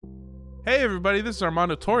Hey everybody, this is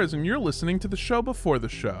Armando Torres, and you're listening to the show before the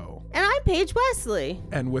show. And I'm Paige Wesley.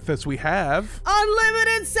 And with us we have...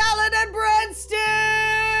 Unlimited salad and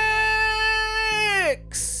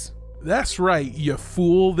breadsticks! That's right, you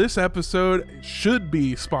fool. This episode should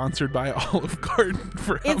be sponsored by Olive Garden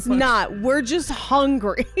for how It's much... not. We're just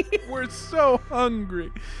hungry. We're so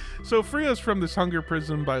hungry. So free us from this hunger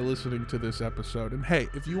prison by listening to this episode. And hey,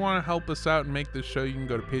 if you want to help us out and make this show, you can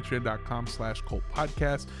go to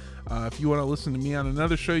patreon.com/cultpodcast. If you want to listen to me on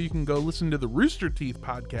another show, you can go listen to the Rooster Teeth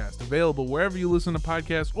podcast, available wherever you listen to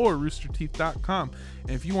podcasts or roosterteeth.com.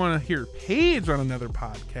 And if you want to hear Paige on another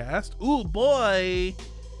podcast, ooh boy,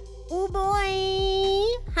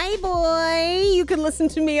 Hi boy. You can listen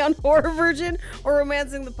to me on Horror Virgin or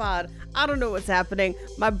Romancing the Pod. I don't know what's happening.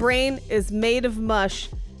 My brain is made of mush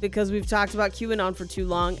because we've talked about QAnon for too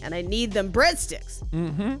long, and I need them breadsticks.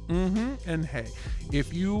 And hey,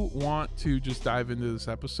 if you want to just dive into this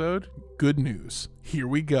episode, good news. Here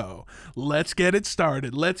we go. Let's get it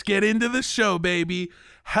started. Let's get into the show, baby.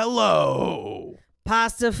 Hello.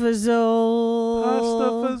 Pasta Fazzole.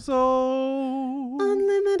 Pasta Fazzole.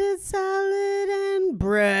 Unlimited salad and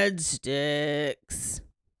breadsticks.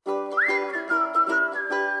 Don't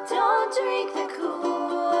drink the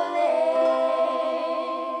Kool-Aid.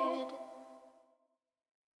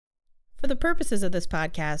 For the purposes of this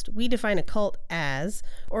podcast, we define a cult as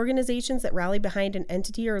organizations that rally behind an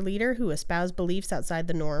entity or leader who espouse beliefs outside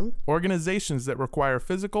the norm, Organizations that require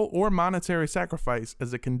physical or monetary sacrifice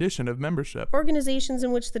as a condition of membership. organizations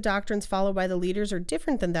in which the doctrines followed by the leaders are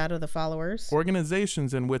different than that of the followers,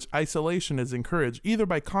 Organizations in which isolation is encouraged either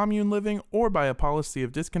by commune living or by a policy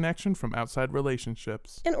of disconnection from outside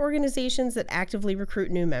relationships. and organizations that actively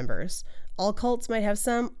recruit new members. All cults might have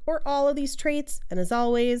some or all of these traits, and as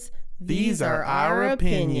always, these are our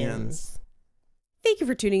opinions. Thank you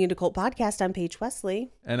for tuning into Cult Podcast. I'm Paige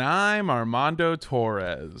Wesley. And I'm Armando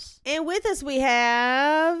Torres. And with us we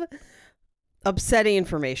have upsetting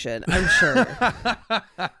information, I'm sure.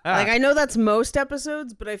 I know that's most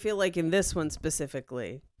episodes, but I feel like in this one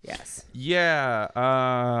specifically, yes. Yeah,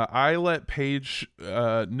 I let Paige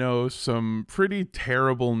know some pretty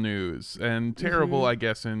terrible news, and terrible, I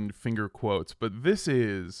guess, in finger quotes, but this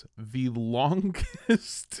is the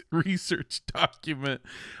longest research document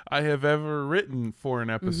I have ever written for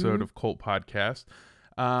an episode of Cult Podcast.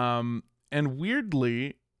 And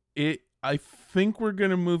weirdly, I think we're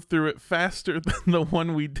going to move through it faster than the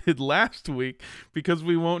one we did last week because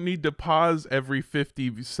we won't need to pause every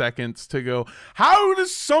 50 seconds to go, how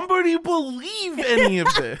does somebody believe any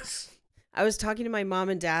of this? I was talking to my mom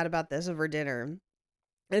and dad about this over dinner,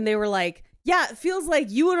 and they were like, yeah, it feels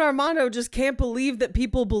like you and Armando just can't believe that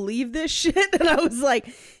people believe this shit. And I was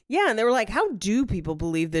like, yeah. And they were like, how do people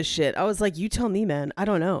believe this shit? I was like, you tell me, man. I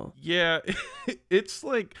don't know. Yeah, it's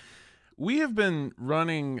like we have been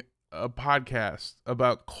running a podcast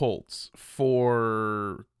about cults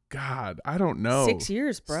for, God, I don't know. 6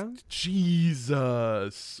 years, bro.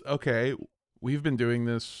 Jesus. Okay. We've been doing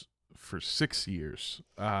this for 6 years.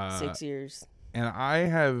 6 years. And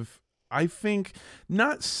I think,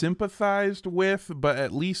 not sympathized with, but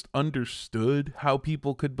at least understood how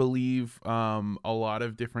people could believe a lot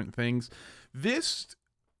of different things. This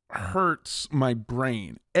hurts my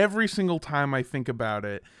brain every single time I think about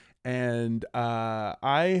it. And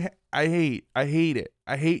I hate it.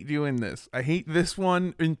 I hate doing this. I hate this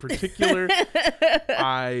one in particular.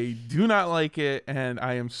 I do not like it, and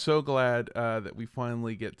I am so glad that we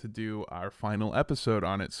finally get to do our final episode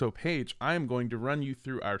on it. So, Paige, I am going to run you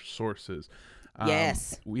through our sources.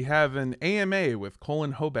 Yes. We have an AMA with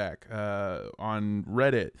Colin Hoback on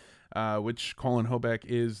Reddit. Which Colin Hoback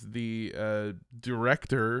is the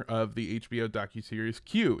director of the HBO docuseries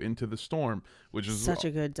Q, Into the Storm, which is such a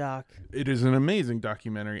good doc. It is an amazing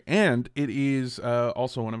documentary, and it is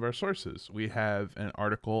also one of our sources. We have an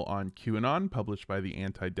article on QAnon published by the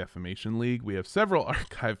Anti-Defamation League. We have several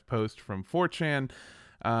archive posts from 4chan,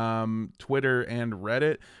 Twitter, and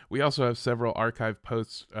Reddit. We also have several archive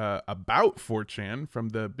posts about 4chan from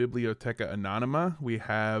the Biblioteca Anonyma. We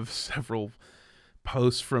have several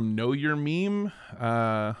posts from Know Your Meme,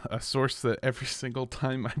 a source that every single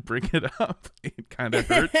time I bring it up, it kind of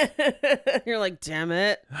hurts. You're like, damn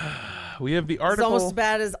it. We have the article. It's almost as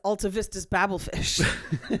bad as Alta Vista's Babelfish.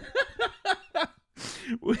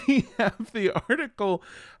 We have the article,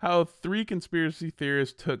 How 3 Conspiracy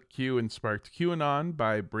Theorists Took Q and Sparked QAnon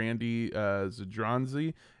by Brandy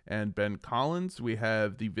Zadronzi and Ben Collins. We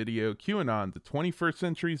have the video QAnon, the 21st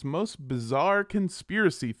Century's Most Bizarre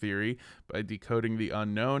Conspiracy Theory by Decoding the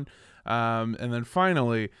Unknown. And then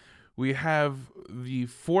finally, We have the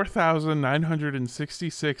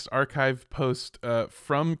 4,966 archived posts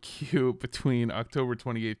from Q between October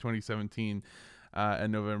 28th, 2017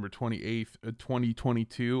 and November 28th,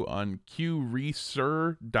 2022 on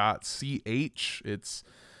qresearch.ch. It's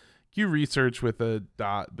Q Research with a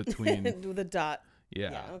dot between. With a dot.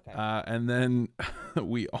 Yeah. Okay. And then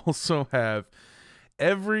we also have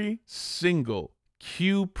every single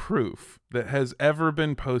Q proof that has ever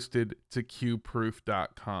been posted to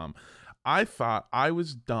qproof.com. I thought I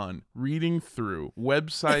was done reading through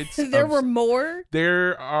websites. There were more?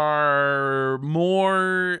 There are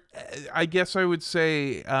more, I guess I would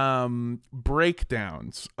say,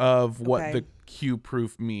 breakdowns of what the Q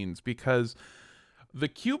proof means, because the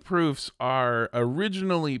Q proofs are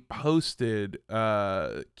originally posted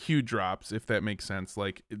Q drops, if that makes sense.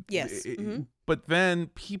 Like, yes. But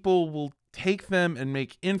then people will take them and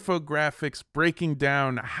make infographics breaking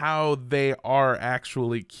down how they are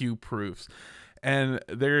actually Q proofs. And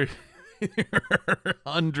there are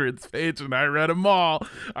hundreds of pages, and I read them all.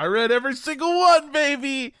 I read every single one,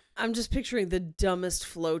 baby. I'm just picturing the dumbest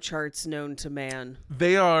flowcharts known to man.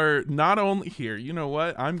 They are not only here, you know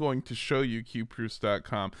what? I'm going to show you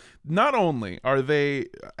qproofs.com. Not only are they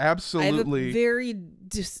absolutely, I have a very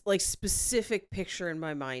specific picture in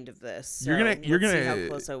my mind of this. So you're gonna see how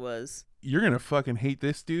close I was. You're gonna fucking hate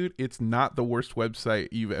this, dude. It's not the worst website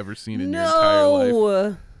you've ever seen in your entire life.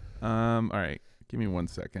 All right, give me 1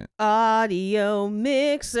 second. Audio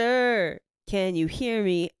mixer. Can you hear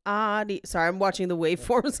me? Sorry, I'm watching the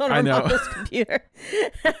waveforms on our mama's computer.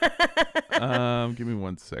 Give me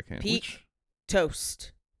 1 second. Peak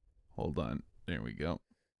toast. Hold on. There we go.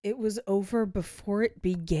 It was over before it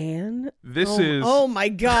began. Oh my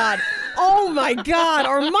God. Oh my God,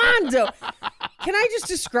 Armando. Can I just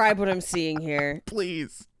describe what I'm seeing here?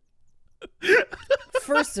 Please.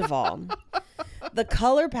 First of all, the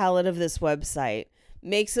color palette of this website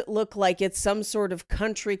makes it look like it's some sort of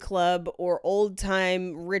country club or old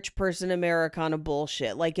time rich person Americana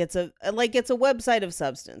bullshit. Like it's a website of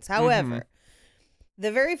substance. However,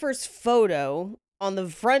 the very first photo on the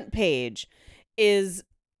front page is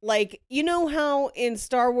like, you know how in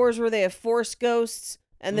Star Wars where they have Force ghosts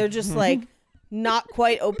and they're just like not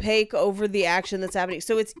quite opaque over the action that's happening.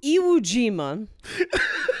 So it's Iwo Jima.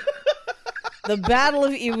 The Battle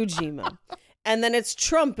of Iwo Jima. And then it's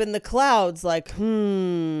Trump in the clouds, like,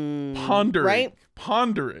 pondering, right?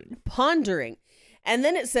 Pondering. And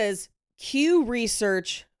then it says, Q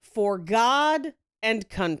Research for God and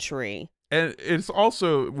Country. And it's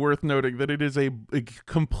also worth noting that it is a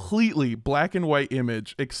completely black and white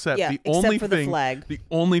image, except the flag. The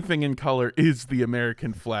only thing in color is the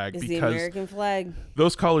American flag. The American flag.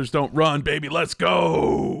 Those colors don't run, baby. Let's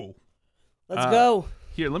go. Let's go.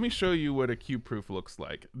 Here, let me show you what a Q proof looks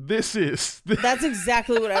like. That's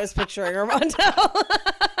exactly what I was picturing, Armando.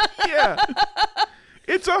 Yeah.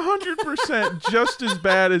 It's 100% just as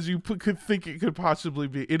bad as you could think it could possibly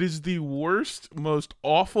be. It is the worst, most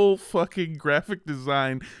awful fucking graphic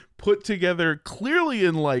design put together clearly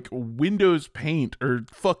in like Windows Paint or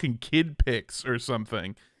fucking Kid Pics or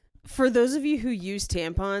something. For those of you who use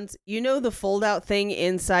tampons, you know the fold-out thing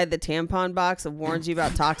inside the tampon box that warns you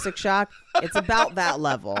about toxic shock? It's about that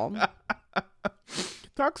level.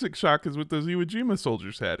 Toxic Shock is what those Iwo Jima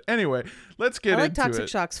soldiers had. Anyway, let's get into it. I like Toxic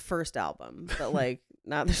Shock's first album, but like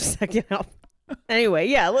not their second album. Anyway,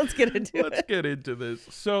 yeah, let's get into it. Let's get into this.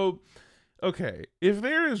 So, okay, if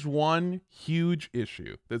there is one huge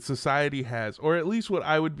issue that society has, or at least what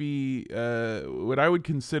I would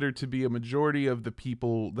consider to be a majority of the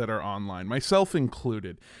people that are online, myself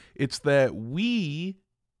included, it's that we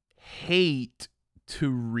hate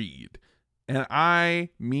to read. And I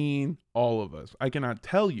mean all of us. I cannot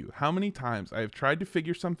tell you how many times I have tried to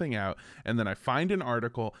figure something out, and then I find an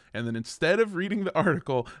article, and then instead of reading the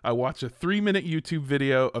article, I watch a 3-minute YouTube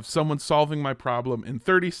video of someone solving my problem in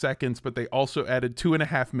 30 seconds, but they also added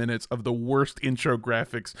 2.5 minutes of the worst intro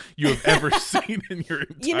graphics you have ever seen in your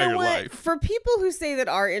entire You know what? life. For people who say that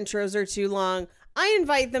our intros are too long, I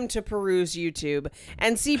invite them to peruse YouTube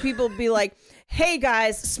and see people be like, hey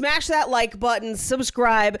guys, smash that like button,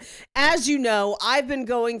 subscribe. As you know, I've been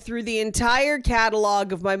going through the entire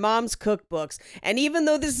catalog of my mom's cookbooks. And even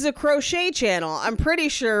though this is a crochet channel, I'm pretty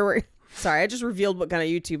sure sorry, I just revealed what kind of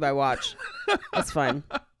YouTube I watch. That's fine.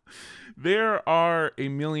 There are a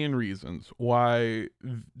million reasons why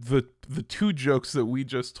the two jokes that we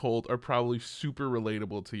just told are probably super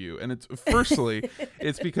relatable to you. And it's firstly,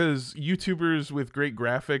 it's because YouTubers with great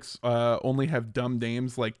graphics only have dumb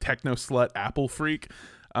names like Techno Slut Apple Freak.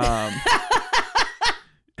 And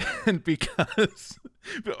because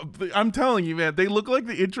I'm telling you, man, they look like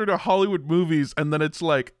the intro to Hollywood movies, and then it's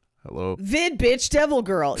like, hello. Vid bitch devil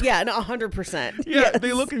girl. Yeah, no, 100%. Yeah, Yes.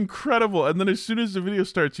 they look incredible. And then as soon as the video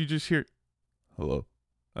starts, you just hear, hello.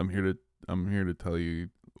 I'm here to tell you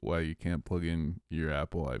why you can't plug in your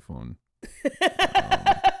Apple iPhone.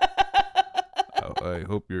 I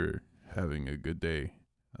hope you're having a good day.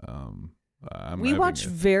 We watch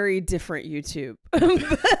very different YouTube,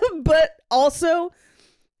 but also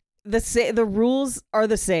the rules are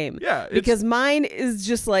the same. Yeah, because mine is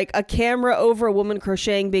just like a camera over a woman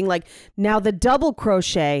crocheting, being like, now the double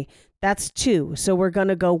crochet, that's 2, so we're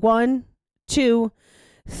gonna go 1, 2,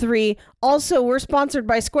 3. Also, we're sponsored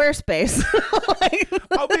by Squarespace.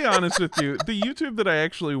 I'll be honest with you. The YouTube that I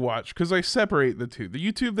actually watch, because I separate the two, the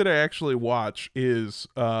YouTube that I actually watch is,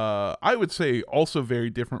 I would say, also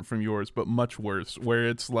very different from yours, but much worse, where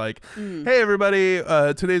it's like, hey, everybody,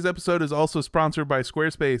 today's episode is also sponsored by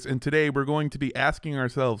Squarespace, and today we're going to be asking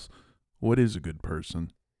ourselves, what is a good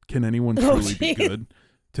person? Can anyone truly be good?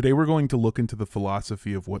 Today we're going to look into the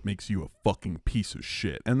philosophy of what makes you a fucking piece of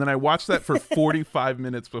shit. And then I watch that for 45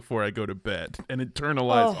 minutes before I go to bed and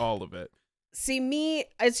internalize all of it. See,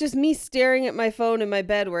 it's just me staring at my phone in my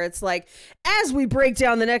bed where it's like, as we break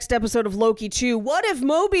down the next episode of Loki 2, what if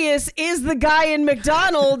Mobius is the guy in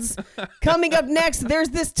McDonald's? Coming up next,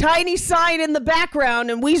 there's this tiny sign in the background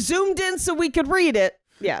and we zoomed in so we could read it.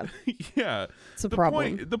 Yeah. Yeah. It's a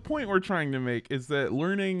problem. The point we're trying to make is that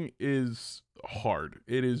learning is hard.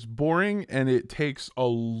 It is boring and it takes a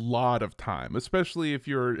lot of time, especially if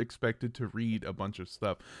you're expected to read a bunch of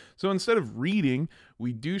stuff. So instead of reading,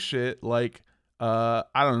 we do shit like I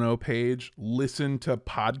don't know, Paige, listen to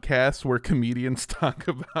podcasts where comedians talk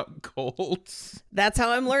about cults. That's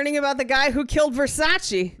how I'm learning about the guy who killed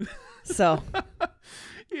Versace. So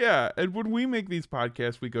yeah, and when we make these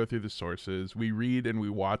podcasts, we go through the sources, we read and we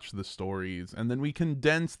watch the stories, and then we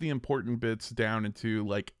condense the important bits down into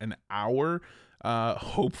like an hour,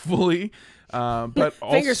 hopefully. But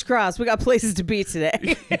fingers crossed, we got places to be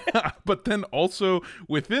today. Yeah, but then also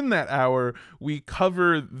within that hour, we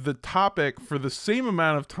cover the topic for the same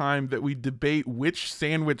amount of time that we debate which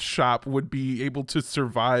sandwich shop would be able to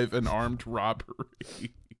survive an armed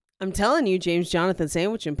robbery. I'm telling you, James Jonathan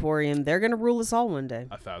Sandwich Emporium, they're going to rule us all one day.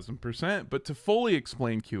 1,000%. But to fully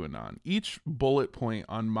explain QAnon, each bullet point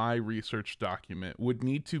on my research document would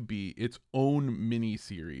need to be its own mini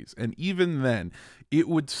series. And even then, it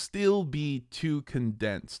would still be too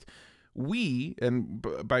condensed. We, and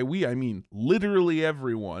by we I mean literally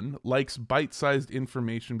everyone, likes bite-sized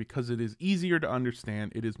information because it is easier to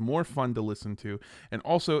understand, it is more fun to listen to, and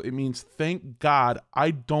also it means, thank God,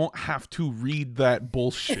 I don't have to read that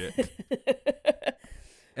bullshit.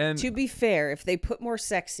 And to be fair, if they put more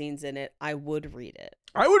sex scenes in it, I would read it.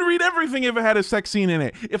 I would read everything if it had a sex scene in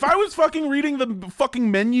it. If I was fucking reading the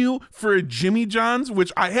fucking menu for a Jimmy John's,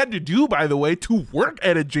 which I had to do, by the way, to work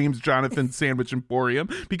at a James Jonathan Sandwich Emporium,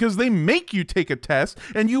 because they make you take a test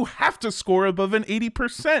and you have to score above an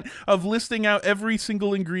 80% of listing out every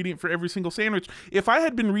single ingredient for every single sandwich. If I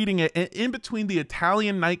had been reading it in between the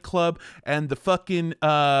Italian nightclub and the fucking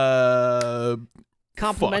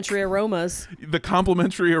complimentary aromas. The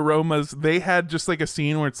complimentary aromas, they had just like a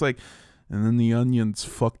scene where it's like, and then the onions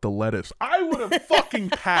fuck the lettuce. I would have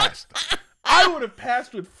fucking passed. I would have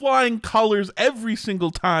passed with flying colors every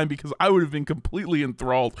single time because I would have been completely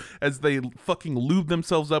enthralled as they fucking lube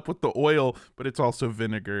themselves up with the oil, but it's also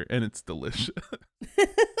vinegar and it's delicious.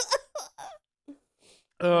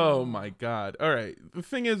 Oh my God. All right. The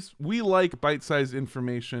thing is, we like bite-sized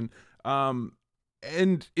information.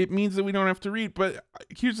 And it means that we don't have to read. But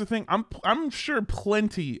here's the thing. I'm sure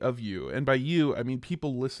plenty of you, and by you, I mean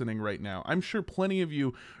people listening right now, I'm sure plenty of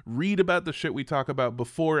you read about the shit we talk about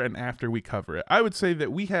before and after we cover it. I would say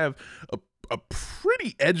that we have a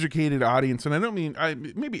pretty educated audience, and I don't mean,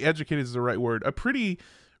 maybe educated is the right word, a pretty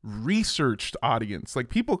researched audience. Like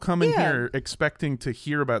people come in here expecting to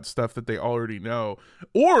hear about stuff that they already know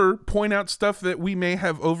or point out stuff that we may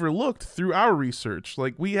have overlooked through our research.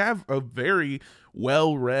 Like we have a very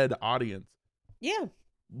well-read audience. Yeah.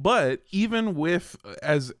 But even with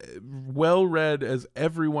as well-read as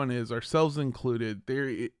everyone is, ourselves included,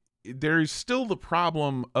 there is still the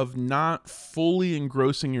problem of not fully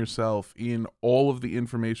engrossing yourself in all of the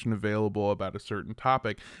information available about a certain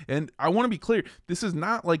topic. And I want to be clear, this is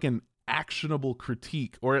not like an actionable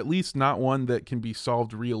critique, or at least not one that can be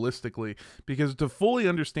solved realistically, because to fully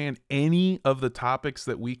understand any of the topics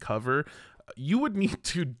that we cover, you would need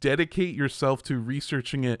to dedicate yourself to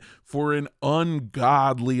researching it for an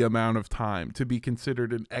ungodly amount of time to be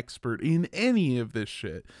considered an expert in any of this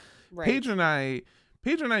shit. Right. Paige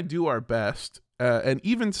and I do our best, and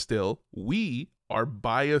even still, we are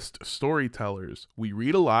biased storytellers. We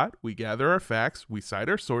read a lot, we gather our facts, we cite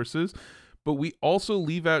our sources, but we also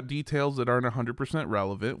leave out details that aren't 100%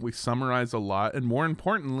 relevant. We summarize a lot, and more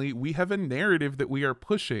importantly, we have a narrative that we are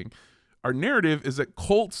pushing. Our narrative is that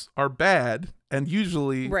cults are bad, and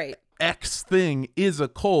usually Right. X thing is a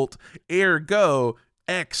cult, ergo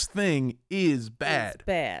X thing is bad. It's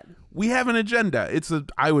bad. We have an agenda.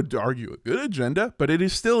 I would argue, a good agenda, but it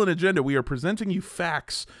is still an agenda. We are presenting you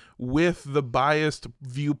facts with the biased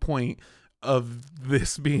viewpoint of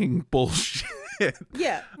this being bullshit.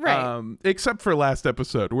 Yeah, right. Except for last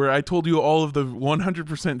episode, where I told you all of the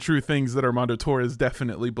 100% true things that Armando Torres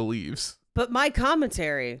definitely believes. But my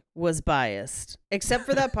commentary was biased, except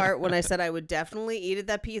for that part when I said I would definitely eat at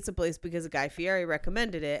that pizza place because Guy Fieri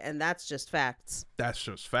recommended it, and that's just facts. That's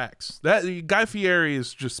just facts. That Guy Fieri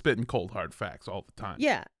is just spitting cold hard facts all the time.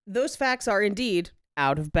 Yeah, those facts are indeed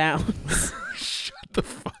out of bounds. Shut the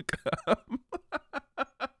fuck up.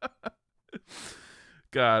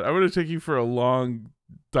 God, I'm gonna take you for a long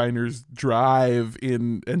diner's drive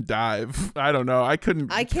in and dive. I don't know. I can't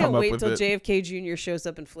come wait up till with it. JFK Jr. shows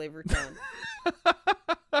up in Flavortown.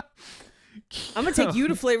 I'm gonna take you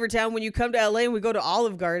to Flavortown when you come to LA and we go to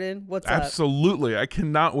Olive Garden. What's up? Absolutely. I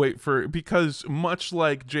cannot wait because much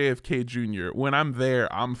like JFK Jr., when I'm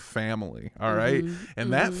there, I'm family. All right.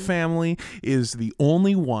 And that family is the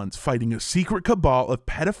only ones fighting a secret cabal of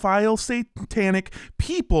pedophile satanic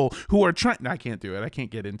people who are trying. I can't do it. I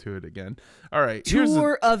can't get into it again. All right.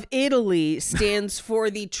 Tour of Italy stands for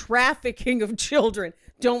the trafficking of children.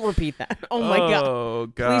 Don't repeat that. Oh my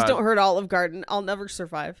God. Please don't hurt Olive Garden. I'll never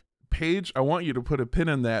survive. Paige, I want you to put a pin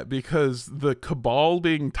in that because the cabal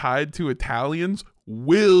being tied to Italians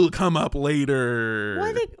will come up later.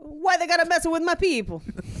 Why they gotta mess with my people?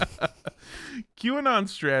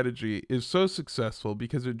 QAnon's strategy is so successful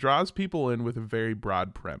because it draws people in with a very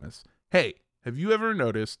broad premise. Hey, have you ever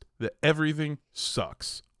noticed that everything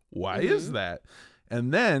sucks? Why is that?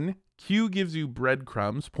 And then Q gives you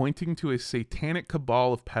breadcrumbs pointing to a satanic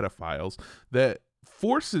cabal of pedophiles that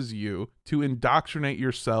forces you to indoctrinate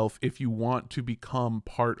yourself if you want to become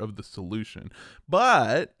part of the solution.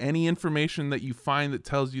 But any information that you find that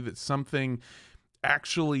tells you that something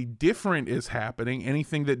actually different is happening,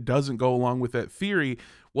 anything that doesn't go along with that theory,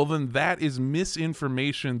 well, then that is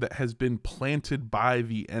misinformation that has been planted by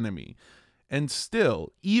the enemy. And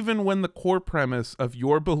still, even when the core premise of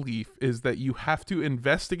your belief is that you have to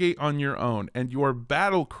investigate on your own and your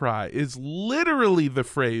battle cry is literally the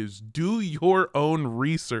phrase, do your own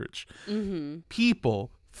research,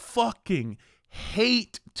 people fucking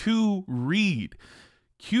hate to read.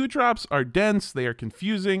 Q drops are dense, they are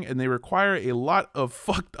confusing, and they require a lot of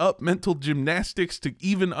fucked up mental gymnastics to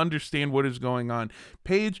even understand what is going on.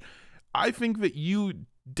 Paige, I think that you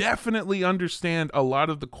definitely understand a lot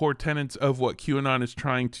of the core tenets of what QAnon is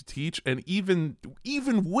trying to teach, and even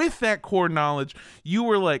with that core knowledge, you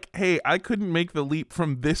were like, hey, I couldn't make the leap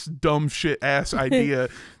from this dumb shit ass idea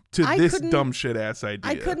to this dumb shit ass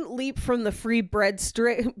idea. I couldn't leap from the free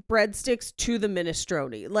breadsticks to the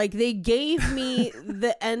minestrone. Like, they gave me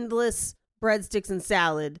the endless breadsticks and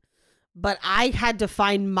salad, but I had to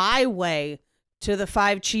find my way to the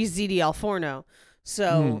 5 cheese ziti al forno.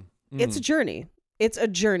 So it's a journey. It's a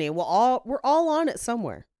journey. We're all on it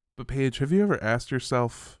somewhere. But Paige, have you ever asked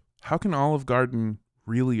yourself, how can Olive Garden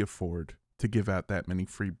really afford to give out that many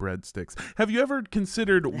free breadsticks? Have you ever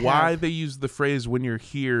considered why they use the phrase, when you're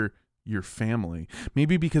here, your family?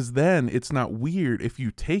 Maybe because then it's not weird if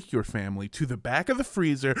you take your family to the back of the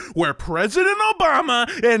freezer where President Obama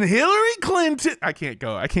and Hillary Clinton... I can't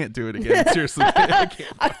go. I can't do it again. Seriously. I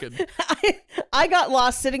can't fucking... I got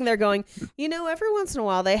lost sitting there going, every once in a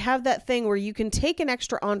while they have that thing where you can take an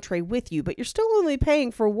extra entree with you, but you're still only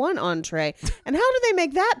paying for one entree. And how do they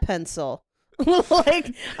make that pencil?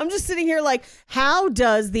 Like, I'm just sitting here like, how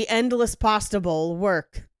does the endless pasta bowl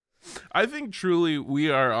work? I think truly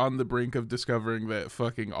we are on the brink of discovering that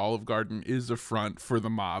fucking Olive Garden is a front for the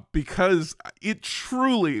mob, because it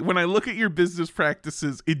truly, when I look at your business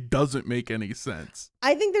practices, it doesn't make any sense.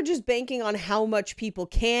 I think they're just banking on how much people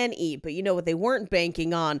can eat, but you know what they weren't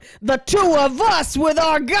banking on? The two of us with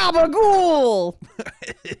our gabagool.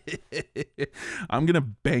 I'm going to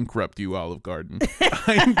bankrupt you, Olive Garden.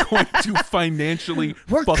 I'm going to financially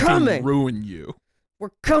ruin you. We're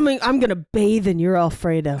coming. I'm going to bathe in your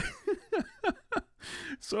Alfredo.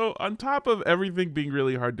 So on top of everything being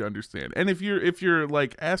really hard to understand, and if you're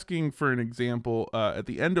like asking for an example, at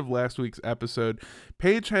the end of last week's episode,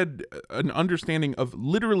 Paige had an understanding of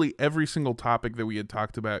literally every single topic that we had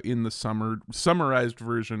talked about in the summarized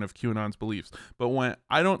version of QAnon's beliefs, but when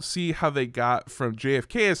I don't see how they got from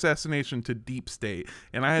JFK assassination to deep state,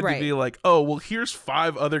 and I had to be like, oh well, here's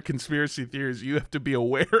 5 other conspiracy theories you have to be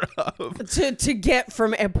aware of to get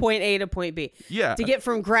from point A to point B. Yeah, to get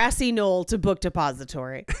from grassy knoll to book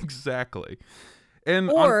depository. Exactly.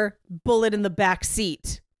 And or bullet in the back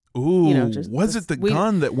seat. Ooh, was it the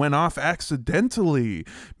gun that went off accidentally?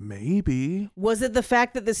 Maybe. Was it the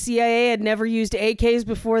fact that the CIA had never used AKs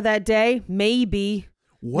before that day? Maybe.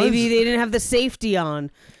 Maybe they didn't have the safety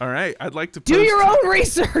on. All right, I'd like to do your own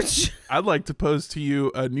research. I'd like to pose to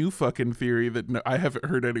you a new fucking theory that I haven't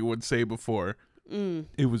heard anyone say before.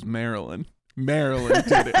 It was Marilyn. Marilyn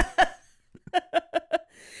did it.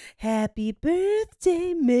 Happy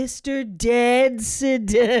birthday, Mr.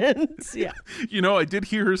 Deadsident. Yeah. You know, I did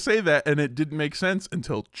hear her say that, and it didn't make sense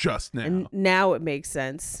until just now. And now it makes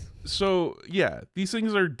sense. So, yeah, these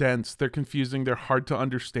things are dense. They're confusing. They're hard to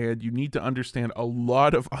understand. You need to understand a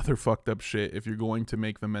lot of other fucked up shit if you're going to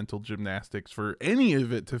make the mental gymnastics for any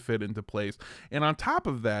of it to fit into place. And on top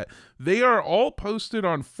of that, they are all posted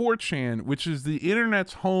on 4chan, which is the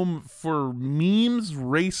internet's home for memes,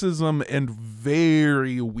 racism, and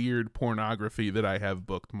very weird pornography that I have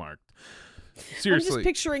bookmarked. Seriously. I'm just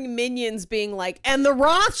picturing minions being like, and the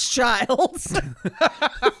Rothschilds.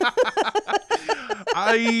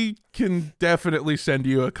 I can definitely send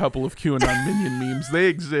you a couple of QAnon minion memes. They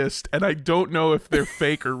exist, and I don't know if they're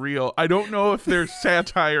fake or real. I don't know if they're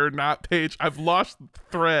satire or not, Paige. I've lost the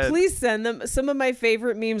thread. Please send them. Some of my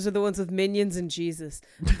favorite memes are the ones with minions and Jesus,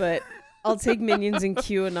 but I'll take minions and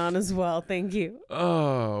QAnon as well. Thank you.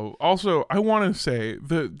 Oh, also, I want to say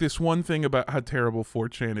this one thing about how terrible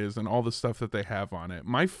 4chan is and all the stuff that they have on it.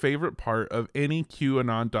 My favorite part of any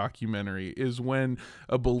QAnon documentary is when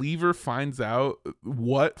a believer finds out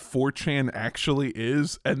what 4chan actually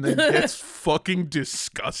is and then gets fucking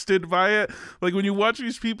disgusted by it. Like when you watch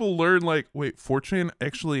these people learn, like, wait, 4chan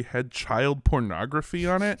actually had child pornography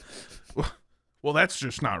on it? Well, that's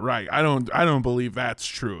just not right. I don't believe that's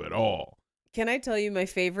true at all. Can I tell you my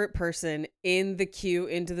favorite person in the Q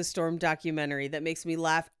Into the Storm documentary that makes me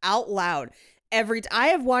laugh out loud? I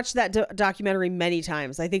have watched that documentary many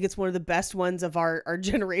times. I think it's one of the best ones of our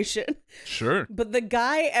generation. Sure. But the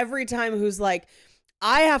guy every time who's like,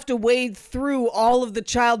 I have to wade through all of the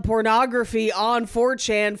child pornography on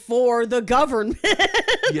 4chan for the government.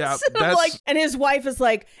 Yeah, that's... like, and his wife is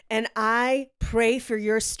like, and I pray for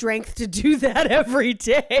your strength to do that every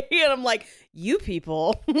day. And I'm like, you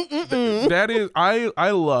people. That is,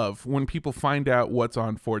 I love when people find out what's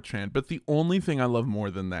on 4chan, but the only thing I love more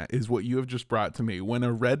than that is what you have just brought to me. When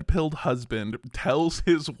a red-pilled husband tells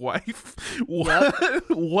his wife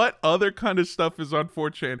what other kind of stuff is on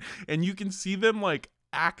 4chan, and you can see them like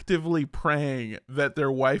actively praying that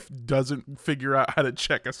their wife doesn't figure out how to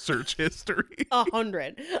check a search history.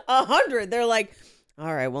 100. They're like,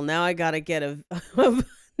 all right, well now I gotta get a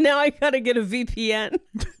VPN.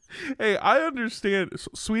 Hey, I understand,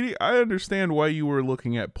 sweetie, I understand why you were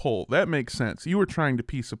looking at Poll. That makes sense. You were trying to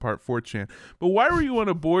piece apart 4chan. But why were you on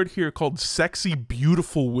a board here called Sexy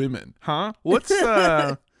Beautiful Women? Huh? What's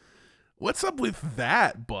up with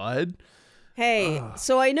that, bud? Hey,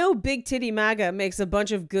 so I know Big Titty MAGA makes a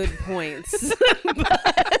bunch of good points.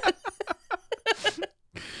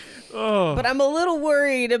 But I'm a little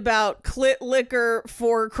worried about clit liquor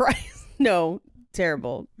for Christ. No.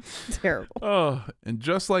 Terrible. Oh, and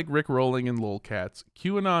just like Rick Rolling and Lolcats,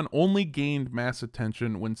 QAnon only gained mass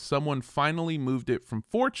attention when someone finally moved it from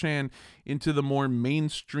 4chan into the more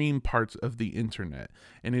mainstream parts of the internet.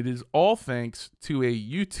 And it is all thanks to a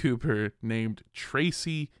YouTuber named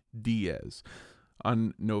Tracy Diaz.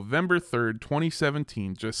 On November 3rd,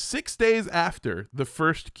 2017, just 6 days after the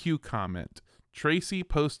first Q comment, Tracy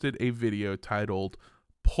posted a video titled,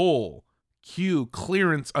 "Poll, Q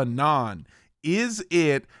Clearance Anon. Is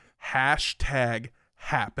it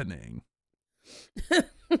 #happening?"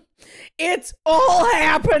 It's all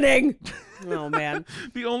happening. Oh man.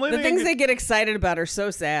 The things they get excited about are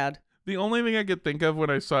so sad. The only thing I could think of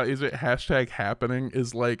when I saw "is it #happening"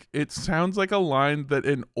 is like, it sounds like a line that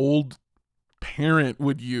an old parent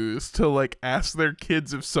would use to like ask their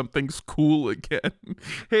kids if something's cool again.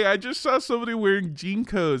 Hey, I just saw somebody wearing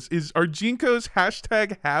Jinkos. Are Jinkos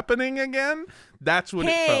 #happening again? That's what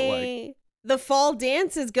it felt like. The fall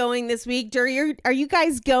dance is going this week. Are you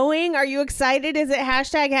guys going? Are you excited? Is it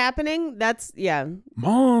 #happening? Yeah.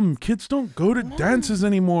 Mom, kids don't go to dances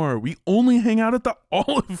anymore. We only hang out at the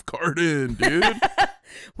Olive Garden, dude.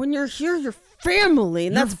 When you're here, you're family,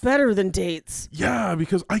 and that's better than dates. Yeah,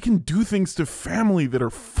 because I can do things to family that are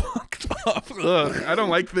fucked up. Ugh, I don't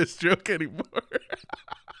like this joke anymore.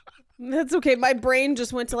 That's okay. My brain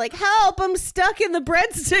just went to like, help, I'm stuck in the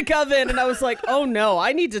breadstick oven. And I was like, oh no,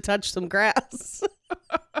 I need to touch some grass.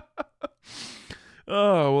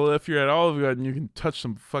 Oh, well, if you're at Olive Garden, you can touch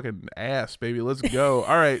some fucking ass, baby. Let's go.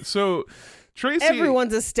 All right, so Tracy...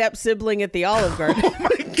 Everyone's a step sibling at the Olive Garden. Oh my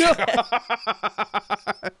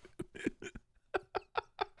God.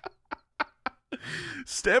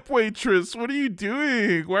 Step waitress, what are you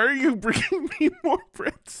doing? Why are you bringing me more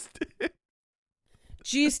breadsticks?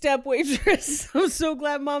 Step waitress. I'm so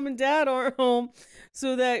glad mom and dad aren't home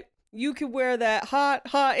so that you can wear that hot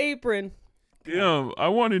apron. Damn, I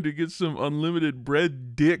wanted to get some unlimited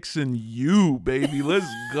bread dicks and you, baby.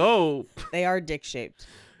 Let's go. They are dick shaped.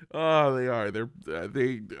 Oh, they are.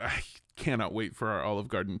 I cannot wait for our Olive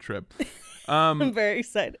Garden trip. I'm very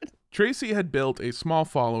excited. Tracy had built a small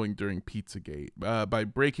following during Pizzagate by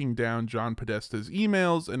breaking down John Podesta's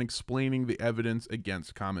emails and explaining the evidence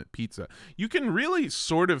against Comet Pizza. You can really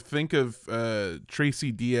sort of think of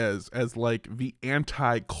Tracy Diaz as like the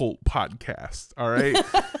anti-cult podcast, all right?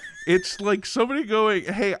 It's like somebody going,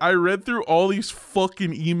 hey, I read through all these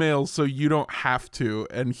fucking emails so you don't have to,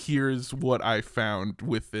 and here's what I found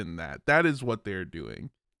within that. That is what they're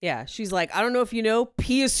doing. Yeah, she's like, I don't know if you know,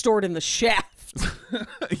 pee is stored in the shaft.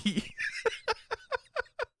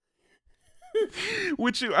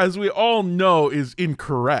 Which, as we all know, is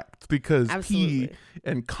incorrect because Absolutely. pee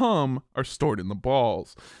and cum are stored in the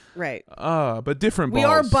balls. Right. But different balls. We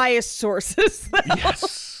are biased sources.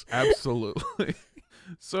 Yes, absolutely.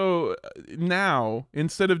 So now,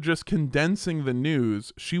 instead of just condensing the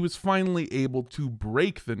news, she was finally able to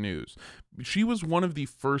break the news. She was one of the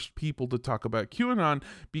first people to talk about QAnon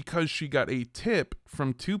because she got a tip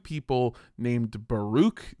from two people named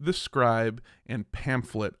Baruch the Scribe and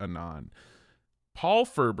Pamphlet Anon. Paul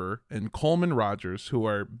Ferber and Coleman Rogers, who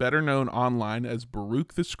are better known online as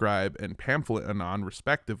Baruch the Scribe and Pamphlet Anon,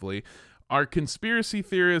 respectively, are conspiracy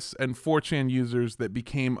theorists and 4chan users that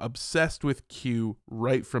became obsessed with Q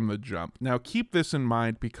right from the jump. Now, keep this in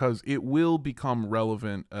mind because it will become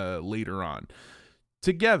relevant later on.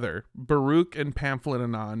 Together, Baruch and Pamphlet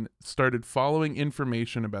Anon started following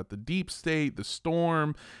information about the deep state, the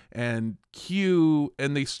storm, and Q,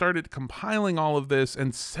 and they started compiling all of this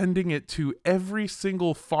and sending it to every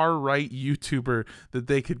single far-right YouTuber that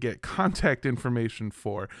they could get contact information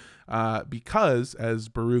for. Because, as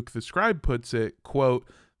Baruch the Scribe puts it, quote,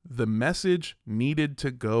 the message needed to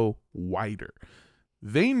go wider.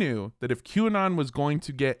 They knew that if QAnon was going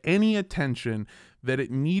to get any attention, that it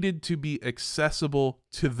needed to be accessible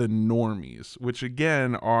to the normies, which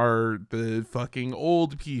again are the fucking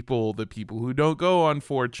old people, the people who don't go on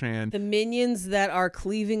 4chan. The minions that are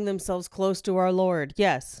cleaving themselves close to our Lord.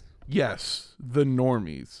 Yes. Yes, the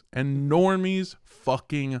normies. And normies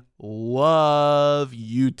fucking love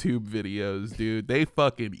YouTube videos, dude. They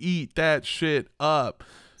fucking eat that shit up.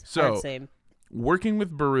 So, same. Working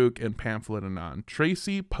with Baruch and Pamphlet Anon,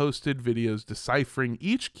 Tracy posted videos deciphering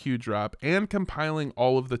each Q drop and compiling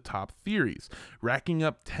all of the top theories, racking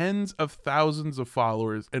up tens of thousands of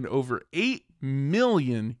followers and over 8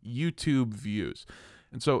 million YouTube views.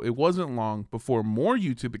 And so it wasn't long before more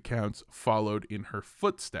YouTube accounts followed in her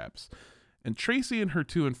footsteps. And Tracy and her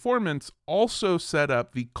two informants also set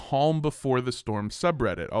up the Calm Before the Storm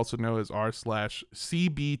subreddit, also known as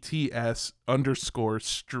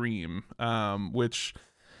r/CBTS_stream, which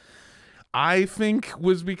I think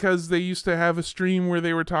was because they used to have a stream where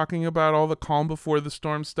they were talking about all the Calm Before the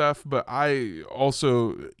Storm stuff, but I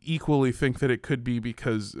also equally think that it could be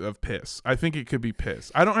because of piss. I think it could be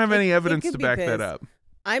piss. I don't have any evidence to back that up.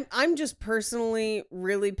 I'm just personally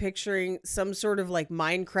really picturing some sort of like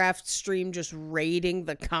Minecraft stream just raiding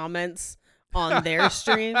the comments on their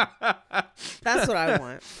stream. That's what I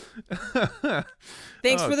want.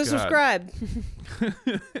 Thanks for the subscribe.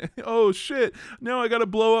 Oh shit. Now I gotta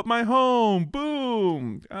blow up my home.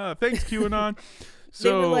 Boom. Thanks, QAnon. So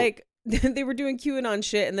they were like they were doing QAnon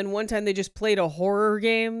shit, and then one time they just played a horror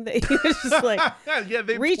game. It was just like, yeah,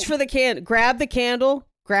 reach for the can, grab the candle.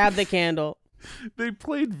 They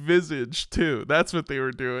played Visage too. That's what they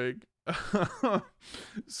were doing.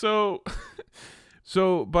 So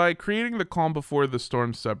So, by creating the Calm Before the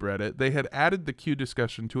Storm subreddit, they had added the Q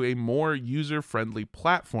discussion to a more user-friendly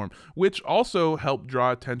platform, which also helped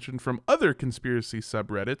draw attention from other conspiracy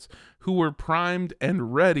subreddits who were primed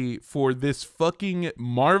and ready for this fucking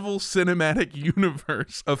Marvel Cinematic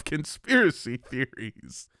Universe of conspiracy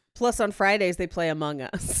theories. Plus, on Fridays, they play Among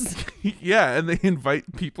Us. Yeah, and they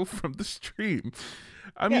invite people from the stream.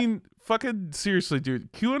 I mean, fucking seriously,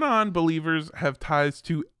 dude. QAnon believers have ties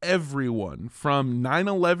to everyone from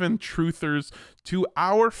 9/11 truthers to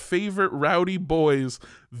our favorite rowdy boys,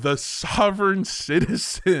 the sovereign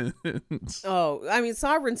citizens. Oh, I mean,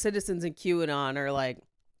 sovereign citizens and QAnon are like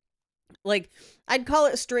I'd call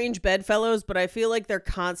it strange bedfellows, but I feel like they're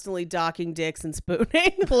constantly docking dicks and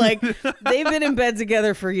spooning. Like they've been in bed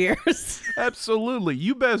together for years. Absolutely.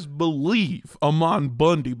 You best believe Amon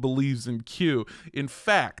Bundy believes in Q. In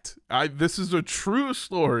fact, this is a true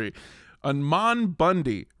story. Amon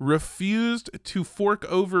Bundy refused to fork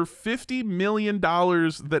over $50 million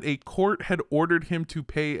that a court had ordered him to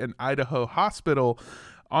pay an Idaho hospital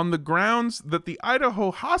on the grounds that the Idaho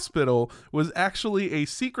hospital was actually a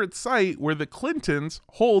secret site where the Clintons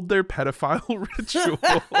hold their pedophile ritual.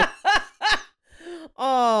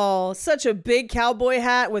 Oh, such a big cowboy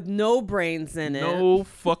hat with no brains in it. No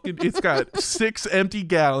fucking, it's got 6 empty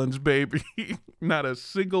gallons, baby. Not a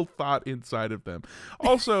single thought inside of them.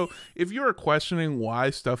 Also, if you're questioning why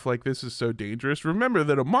stuff like this is so dangerous, remember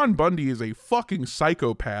that Amon Bundy is a fucking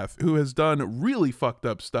psychopath who has done really fucked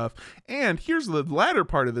up stuff. And here's the latter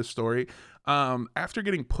part of this story. After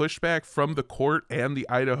getting pushback from the court and the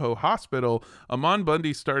Idaho hospital, Amon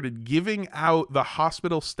Bundy started giving out the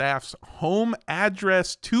hospital staff's home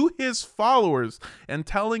address to his followers and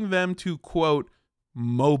telling them to, quote,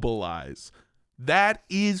 mobilize. That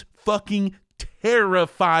is fucking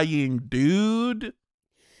terrifying, dude.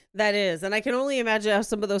 That is. And I can only imagine how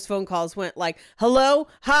some of those phone calls went like, hello,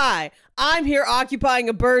 hi, I'm here occupying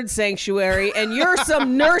a bird sanctuary and you're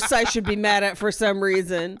some nurse I should be mad at for some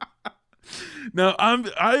reason. Now,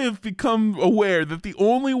 I have become aware that the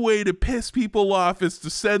only way to piss people off is to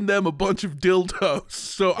send them a bunch of dildos.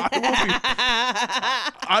 So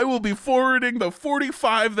I will be forwarding the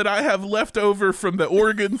 45 that I have left over from the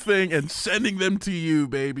Oregon thing and sending them to you,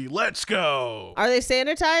 baby. Let's go. Are they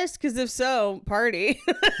sanitized? Because if so, party.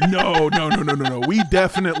 No. We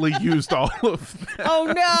definitely used all of them.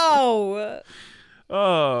 Oh,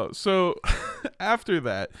 no. So after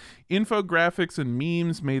that, infographics and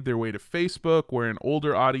memes made their way to Facebook, where an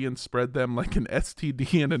older audience spread them like an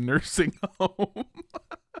STD in a nursing home.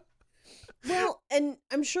 Well, and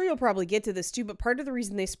I'm sure you'll probably get to this too, but part of the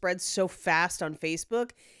reason they spread so fast on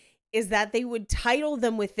Facebook is that they would title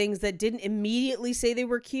them with things that didn't immediately say they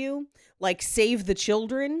were Q, like Save the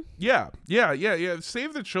Children. Yeah.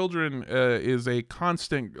 Save the Children is a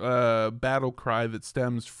constant battle cry that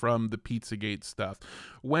stems from the Pizzagate stuff.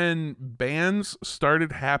 When bans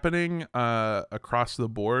started happening across the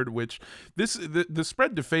board, which the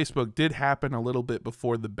spread to Facebook did happen a little bit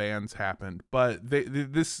before the bans happened, but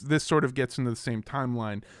this sort of gets into the same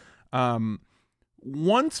timeline.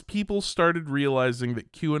 Once people started realizing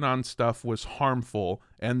that QAnon stuff was harmful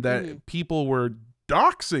and that people were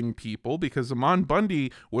doxing people, because Amon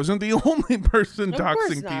Bundy wasn't the only person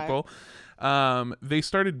doxing people, they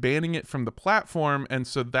started banning it from the platform. And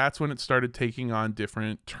so that's when it started taking on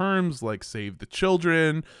different terms like Save the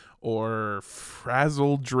Children or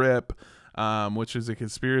Frazzle Drip, which is a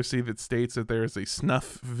conspiracy that states that there is a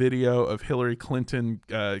snuff video of Hillary Clinton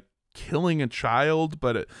killing a child,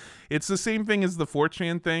 but it's the same thing as the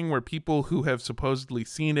 4chan thing, where people who have supposedly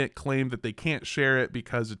seen it claim that they can't share it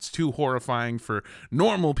because it's too horrifying for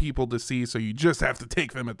normal people to see, so you just have to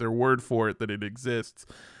take them at their word for it that it exists.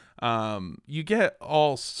 You get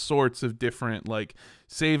all sorts of different, like,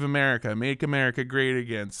 Save America, Make America Great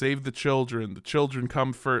Again, Save the Children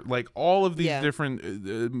Come First, like all of these different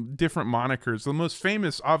monikers. The most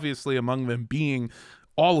famous, obviously, among them being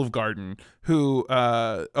Olive Garden, who,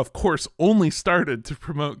 of course, only started to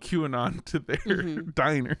promote QAnon to their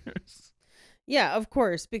diners. Yeah, of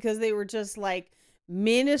course, because they were just like,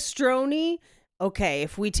 minestrone. Okay,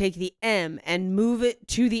 if we take the M and move it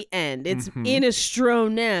to the end, it's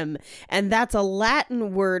minestronem. And that's a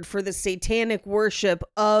Latin word for the satanic worship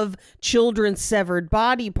of children's severed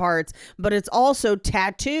body parts, but it's also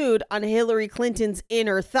tattooed on Hillary Clinton's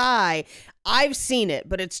inner thigh. I've seen it,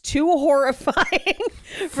 but it's too horrifying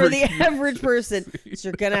for the average person. So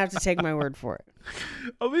you're going to have to take my word for it.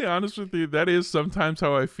 I'll be honest with you. That is sometimes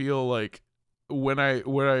how I feel like when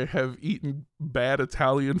I have eaten bad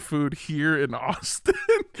Italian food here in Austin,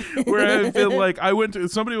 where I've been like,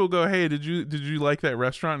 somebody will go, hey, did you like that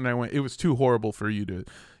restaurant? And I went, it was too horrible for you to.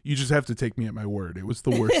 You just have to take me at my word. It was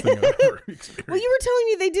the worst thing I've ever experienced. Well, you were telling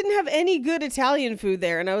me they didn't have any good Italian food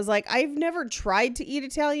there, and I was like, I've never tried to eat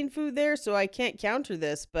Italian food there, so I can't counter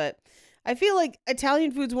this, but I feel like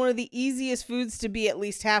Italian food's one of the easiest foods to be at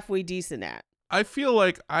least halfway decent at. I feel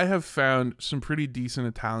like I have found some pretty decent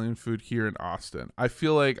Italian food here in Austin. I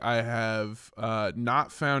feel like I have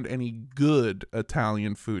not found any good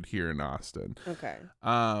Italian food here in Austin. Okay.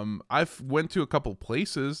 I've went to a couple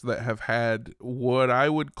places that have had what I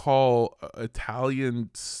would call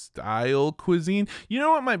Italian style cuisine. You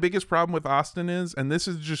know what my biggest problem with Austin is? And this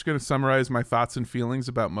is just going to summarize my thoughts and feelings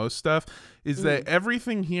about most stuff, is that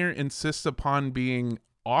everything here insists upon being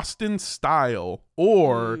Austin style,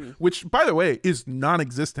 or which, by the way, is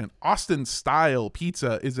non-existent. Austin style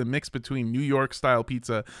pizza is a mix between New York style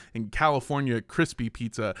pizza and California crispy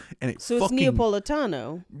pizza, and So it's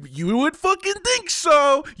Neapolitano. You would fucking think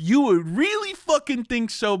so. You would really fucking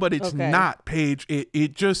think so, but it's not, Paige.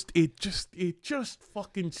 It just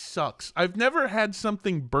fucking sucks. I've never had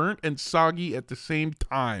something burnt and soggy at the same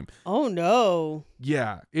time. Oh no.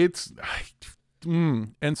 Yeah, it's.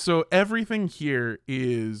 And so everything here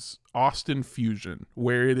is Austin fusion,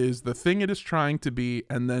 where it is the thing it is trying to be,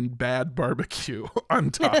 and then bad barbecue on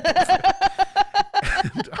top of it.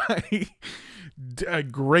 And I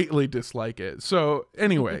greatly dislike it. So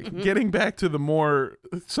anyway, getting back to the more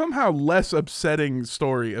somehow less upsetting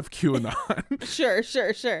story of QAnon. Sure.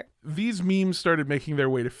 These memes started making their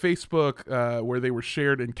way to Facebook, where they were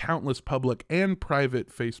shared in countless public and private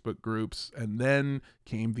Facebook groups. And then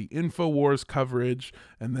came the InfoWars coverage,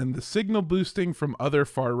 and then the signal boosting from other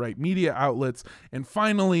far-right media outlets, and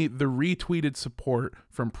finally the retweeted support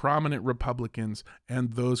from prominent Republicans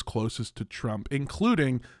and those closest to Trump,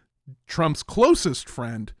 including Trump's closest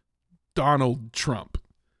friend, Donald Trump.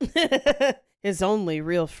 His only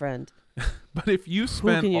real friend. But if you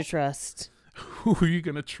spent... Who can you trust? Who are you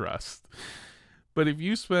going to trust? But if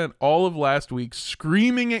you spent all of last week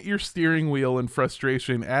screaming at your steering wheel in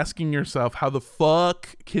frustration, asking yourself, how the fuck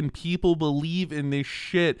can people believe in this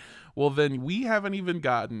shit? Well, then we haven't even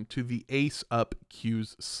gotten to the ace up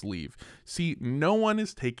Q's sleeve. See, no one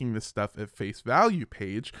is taking this stuff at face value,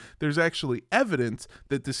 Paige. There's actually evidence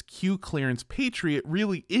that this Q clearance patriot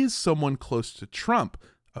really is someone close to Trump,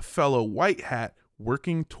 a fellow white hat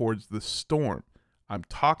working towards the storm. I'm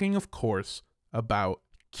talking, of course, about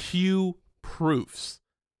Q proofs.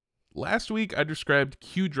 Last week, I described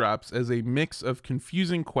Q drops as a mix of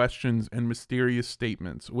confusing questions and mysterious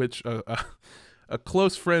statements, which a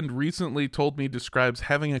close friend recently told me describes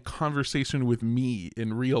having a conversation with me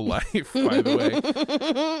in real life, by the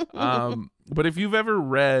way. But if you've ever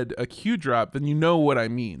read a Q drop, then you know what I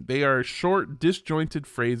mean. They are short, disjointed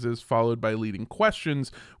phrases followed by leading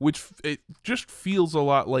questions, which it just feels a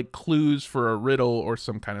lot like clues for a riddle or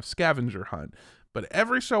some kind of scavenger hunt. But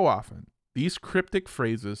every so often, these cryptic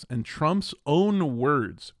phrases and Trump's own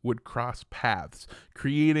words would cross paths,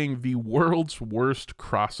 creating the world's worst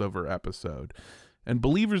crossover episode. And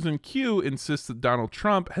believers in Q insist that Donald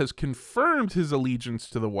Trump has confirmed his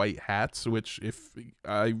allegiance to the white hats, which, if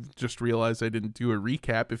I just realized I didn't do a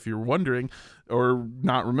recap, if you're wondering or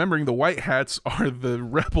not remembering, the white hats are the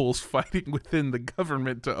rebels fighting within the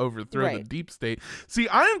government to overthrow the deep state. See,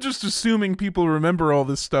 I'm just assuming people remember all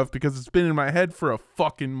this stuff because it's been in my head for a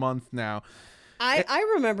fucking month now.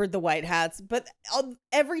 I remembered the white hats, but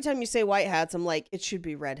every time you say white hats, I'm like, it should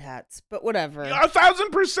be red hats, but whatever.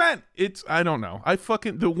 1,000%. It's, I don't know.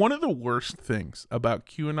 One of the worst things about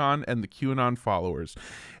QAnon and the QAnon followers,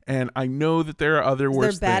 and I know that there are other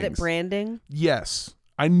worse things. They're bad at branding? Yes.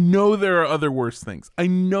 I know there are other worse things. I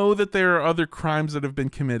know that there are other crimes that have been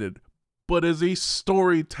committed. But as a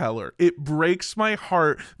storyteller, it breaks my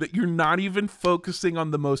heart that you're not even focusing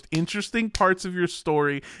on the most interesting parts of your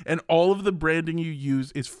story, and all of the branding you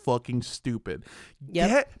use is fucking stupid. Yep.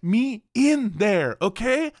 Get me in there,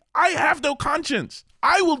 okay? I have no conscience.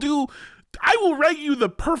 I will write you the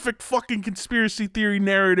perfect fucking conspiracy theory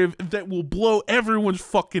narrative that will blow everyone's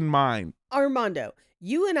fucking mind. Armando,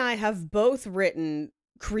 you and I have both written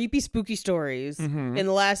creepy, spooky stories in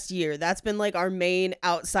the last year. That's been like our main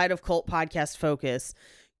outside of cult podcast focus.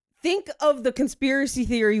 Think of the conspiracy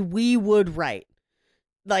theory we would write.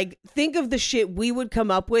 Like, think of the shit we would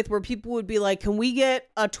come up with where people would be like, can we get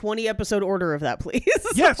a 20 episode order of that, please?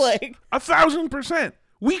 Yes, like 1,000%.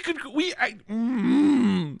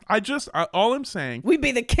 All I'm saying. We'd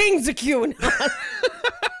be the kings of QAnon.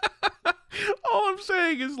 All I'm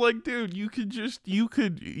saying is, like, dude, you can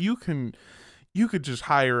you could just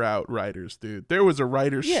hire out writers, dude. There was a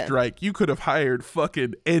writer's Yeah. strike. You could have hired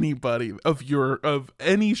fucking anybody of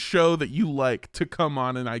any show that you like to come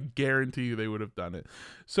on, and I guarantee you they would have done it.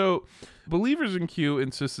 So, believers in Q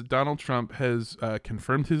insist that Donald Trump has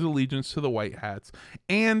confirmed his allegiance to the White Hats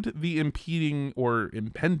and the impending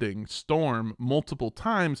storm multiple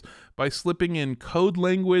times by slipping in code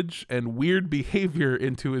language and weird behavior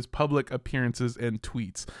into his public appearances and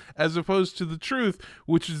tweets, as opposed to the truth,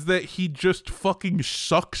 which is that he just fucking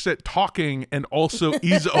sucks at talking and also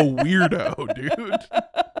is a weirdo, dude.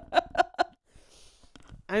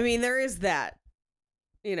 I mean, there is that.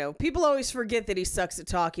 You know, people always forget that he sucks at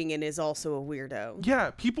talking and is also a weirdo.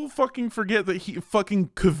 Yeah, people fucking forget that he fucking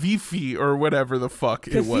Kavifi or whatever the fuck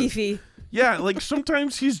it was. Kafifi. Yeah, like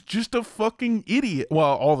sometimes he's just a fucking idiot.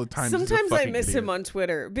 Well, all the time. Sometimes I miss him on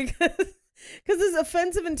Twitter because as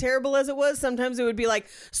offensive and terrible as it was, sometimes it would be like,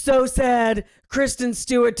 so sad, Kristen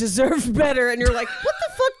Stewart deserved better. And you're like, what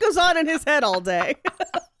the fuck goes on in his head all day?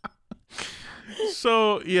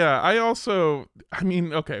 So, yeah, I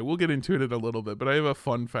mean, okay, we'll get into it in a little bit, but I have a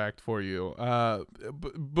fun fact for you.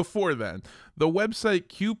 Before then, the website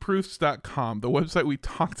qproofs.com, the website we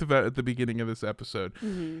talked about at the beginning of this episode,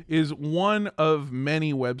 is one of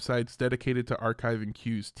many websites dedicated to archiving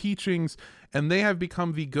Q's teachings, and they have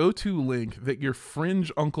become the go-to link that your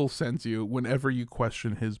fringe uncle sends you whenever you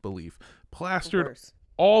question his belief. Plastered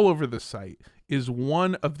all over the site is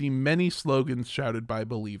one of the many slogans shouted by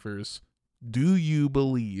believers. Do you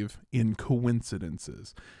believe in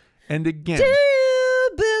coincidences? And again, Do you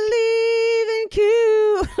believe in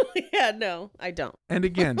Q? Yeah, no, I don't. And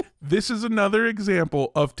again, this is another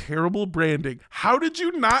example of terrible branding. How did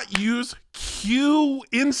you not use Q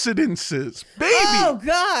incidences? Baby! Oh,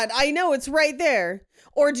 God, I know, it's right there.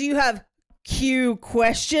 Or do you have Q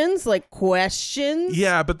questions, like questions?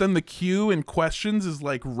 Yeah, but then the Q in questions is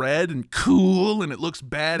like red and cool and it looks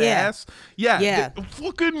badass. Yeah.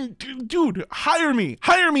 Fucking dude, hire me,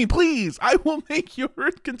 please. I will make your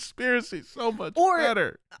conspiracy so much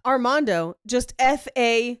better. Armando, just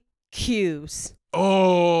FAQs.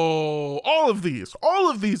 Oh, all of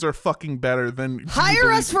these are fucking better than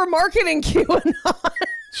Hire us for marketing QAnon.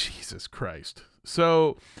 Jesus Christ.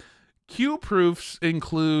 So Q proofs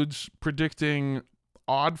includes predicting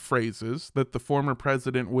odd phrases that the former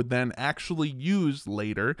president would then actually use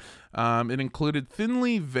later. It included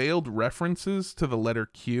thinly veiled references to the letter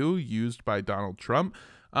Q used by Donald Trump.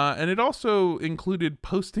 And it also included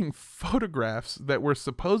posting photographs that were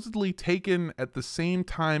supposedly taken at the same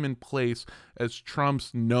time and place as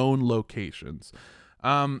Trump's known locations.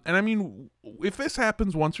 And I mean, if this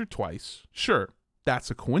happens once or twice, sure,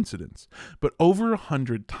 that's a coincidence. But over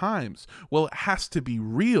 100 times, well, it has to be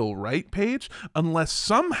real, right, Paige? Unless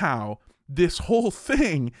somehow this whole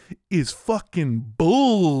thing is fucking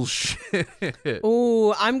bullshit.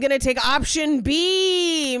 Ooh, I'm going to take option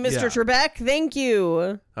B, Mr. Trebek. Thank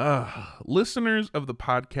you. Listeners of the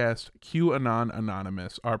podcast QAnon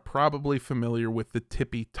Anonymous are probably familiar with the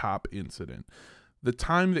tippy top incident. The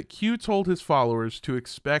time that Q told his followers to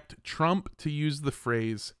expect Trump to use the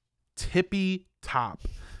phrase tippy top.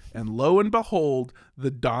 And lo and behold, the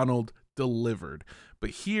Donald delivered. But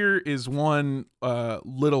here is one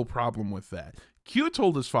little problem with that. Q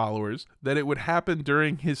told his followers that it would happen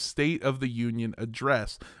during his State of the Union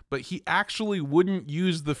address, but he actually wouldn't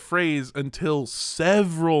use the phrase until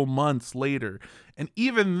several months later. And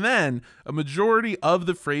even then, a majority of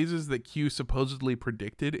the phrases that Q supposedly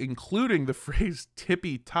predicted, including the phrase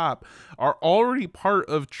tippy top, are already part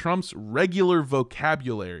of Trump's regular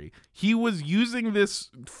vocabulary. He was using this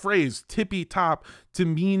phrase tippy top to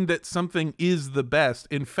mean that something is the best.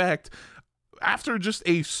 In fact, after just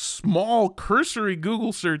a small cursory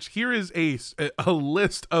Google search, here is a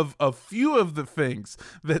list of a few of the things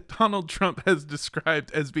that Donald Trump has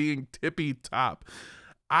described as being tippy top.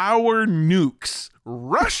 Our nukes,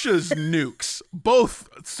 Russia's nukes, both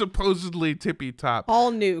supposedly tippy top.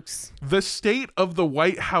 All nukes. The state of the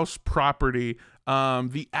White House property,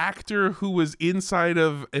 the actor who was inside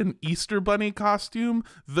of an Easter Bunny costume,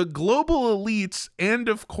 the global elites, and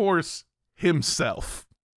of course, himself.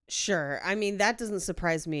 Sure. I mean, that doesn't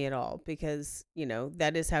surprise me at all because, you know,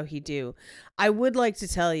 that is how he do. I would like to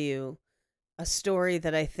tell you a story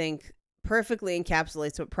that I think perfectly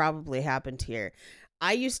encapsulates what probably happened here.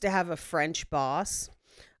 I used to have a French boss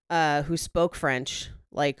who spoke French,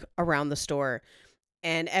 like around the store.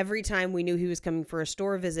 And every time we knew he was coming for a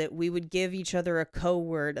store visit, we would give each other a code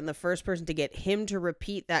word. And the first person to get him to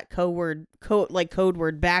repeat that code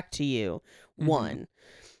word back to you won.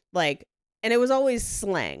 Like, and it was always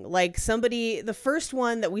slang. Like the first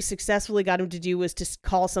one that we successfully got him to do was to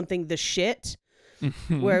call something the shit.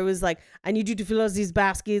 where it was like, I need you to fill us these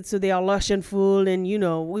baskets so they are lush and full, and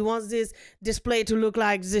we want this display to look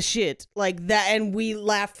like this shit, like that, and we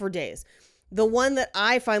laughed for days. The one that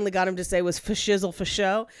I finally got him to say was for shizzle for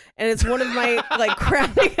show, and it's one of my like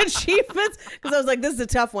crowning achievements, because I was like, this is a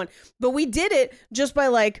tough one, but we did it just by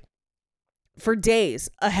like for days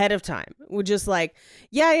ahead of time. We're just like,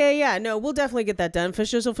 yeah, no, we'll definitely get that done for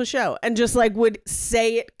shizzle for show, and just like would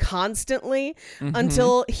say it constantly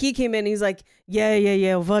until he came in. He's like,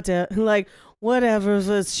 yeah, what? Like, whatever,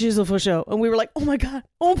 for shizzle for show, and we were like, oh my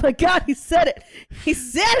god, he said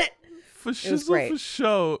it. For shizzle for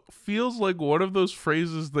show feels like one of those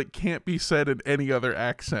phrases that can't be said in any other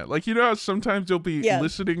accent. Like, how sometimes you'll be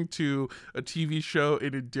listening to a TV show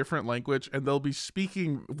in a different language and they'll be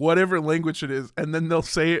speaking whatever language it is, and then they'll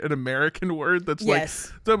say an American word that's like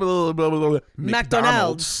blah, blah, blah, blah, blah,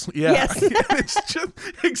 McDonald's. Yeah. Yes. It's just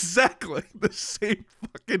exactly the same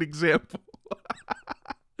fucking example.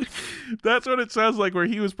 That's what it sounds like, where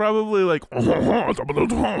he was probably like for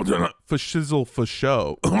shizzle for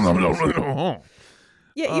show.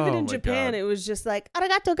 Yeah, even in Japan, it was just like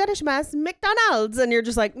arigato gozaimashita McDonald's, and you're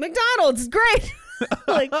just like, McDonald's, great.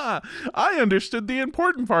 Like, I understood the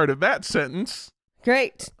important part of that sentence.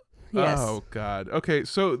 Great. Yes. Oh God. Okay,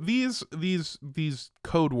 so these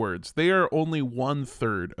code words, they are only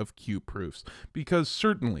 1/3 of Q proofs, because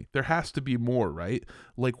certainly there has to be more, right?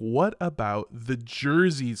 Like, what about the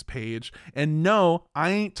jerseys page? And no,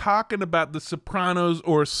 I ain't talking about the Sopranos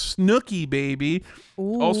or Snooki, baby.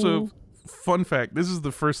 Ooh. Also, fun fact, this is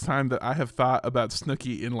the first time that I have thought about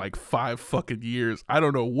Snooki in like 5 fucking years. I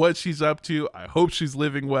don't know what she's up to. I hope she's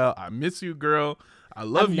living well. I miss you, girl. I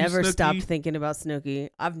love you, Snooki. I've never stopped thinking about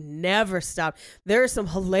Snooki. I've never stopped. There are some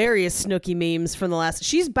hilarious Snooki memes from the last.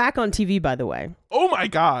 She's back on TV, by the way. Oh my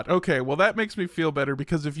God. Okay, well, that makes me feel better,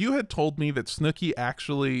 because if you had told me that Snooki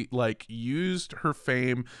actually like used her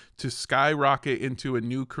fame to skyrocket into a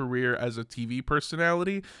new career as a TV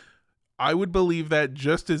personality, I would believe that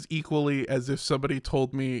just as equally as if somebody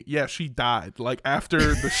told me, yeah, she died. Like, after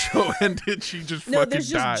the show ended, she just fucking died. No, there's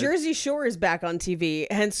just Jersey Shore is back on TV,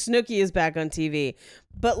 and Snooki is back on TV.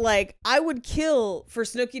 But like, I would kill for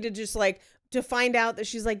Snooki to just like, to find out that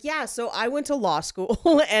she's like, yeah, so I went to law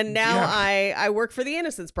school and now I work for the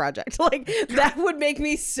Innocence Project. Like, that would make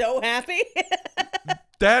me so happy.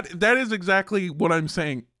 That is exactly what I'm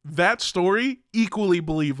saying. That story, equally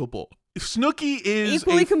believable. Snooki is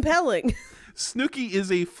equally compelling. Snooki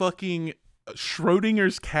is a fucking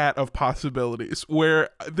Schrodinger's cat of possibilities, where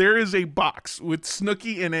there is a box with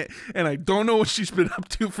Snooki in it, and I don't know what she's been up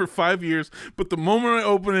to for 5 years, but the moment I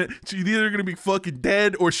open it, she's either going to be fucking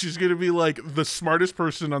dead or she's going to be like the smartest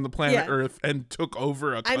person on the planet Earth and took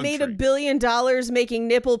over a country. I made $1 billion making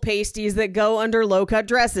nipple pasties that go under low-cut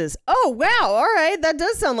dresses. Oh, wow. All right. That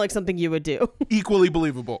does sound like something you would do. Equally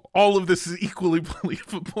believable. All of this is equally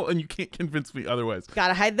believable, and you can't convince me otherwise.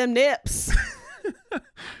 Gotta hide them nips.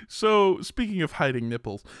 So, speaking of hiding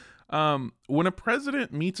nipples, when a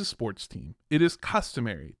president meets a sports team, it is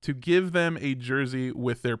customary to give them a jersey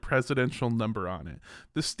with their presidential number on it.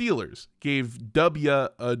 The Steelers gave W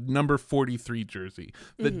a number 43 jersey.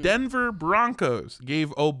 The Denver Broncos gave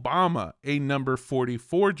Obama a number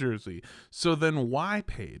 44 jersey. So then why,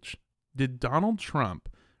 Paige, did Donald Trump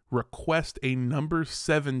request a number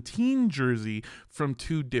 17 jersey from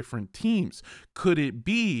 2 different teams? Could it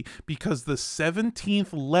be because the 17th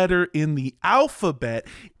letter in the alphabet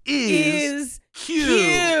is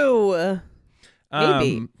Q?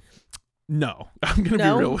 Maybe. No, I'm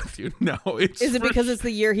gonna be real with you. No, is it because it's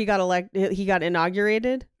the year he got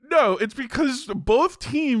inaugurated? No, it's because both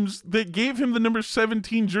teams that gave him the number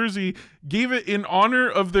 17 jersey gave it in honor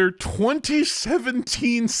of their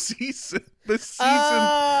 2017 season. The season.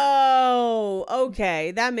 Oh,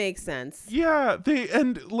 okay. That makes sense. Yeah,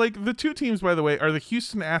 the 2 teams, by the way, are the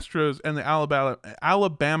Houston Astros and the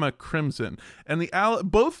Alabama Crimson. And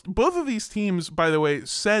both of these teams, by the way,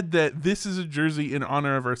 said that this is a jersey in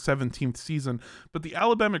honor of our 17th season. But the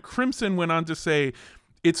Alabama Crimson went on to say,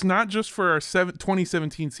 it's not just for our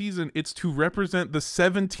 2017 season, it's to represent the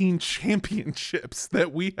 17 championships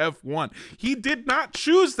that we have won. He did not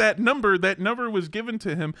choose that number. That number was given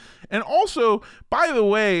to him. And also, by the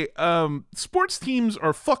way, sports teams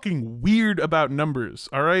are fucking weird about numbers,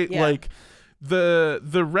 all right? Yeah. Like,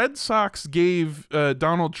 the Red Sox gave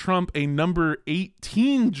Donald Trump a number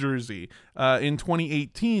 18 jersey in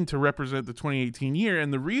 2018 to represent the 2018 year,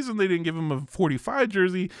 and the reason they didn't give him a 45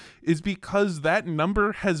 jersey is because that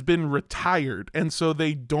number has been retired, and so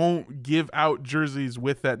they don't give out jerseys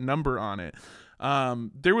with that number on it.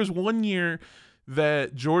 There was one year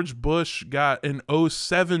that George Bush got an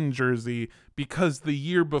 07 jersey because the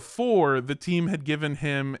year before the team had given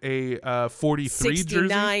him a 43 jersey.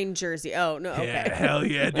 69 jersey. Oh, no. Okay. Yeah, hell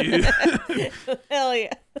yeah, dude. Hell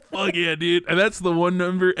yeah. Fuck yeah, dude. And that's the one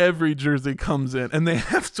number every jersey comes in, and they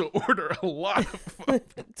have to order a lot of them.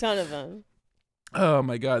 A ton of them. Oh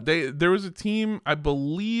my God! There was a team, I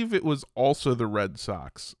believe it was also the Red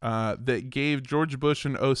Sox, that gave George Bush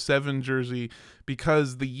an 07 jersey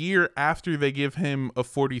because the year after they give him a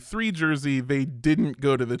 43 jersey, they didn't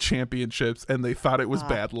go to the championships and they thought it was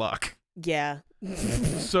bad luck. Yeah.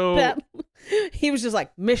 So he was just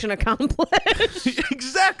like, mission accomplished.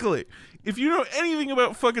 Exactly. If you know anything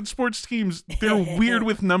about fucking sports teams, they're weird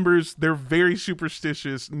with numbers. They're very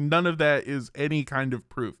superstitious. None of that is any kind of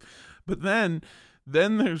proof. But then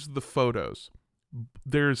there's the photos.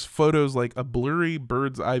 There's photos like a blurry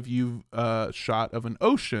bird's eye view shot of an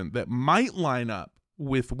ocean that might line up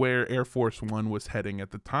with where Air Force One was heading at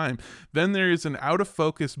the time. Then there is an out of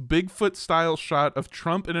focus Bigfoot style shot of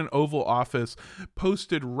Trump in an Oval Office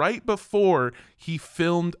posted right before he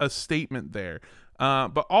filmed a statement there.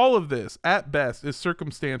 But all of this at best is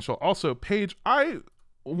circumstantial. Also, Paige, I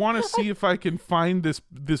want to see if I can find this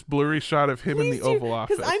blurry shot of him in the Oval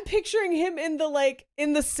Office. Because I'm picturing him in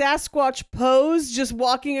the Sasquatch pose, just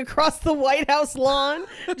walking across the White House lawn,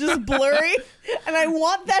 just blurry. And I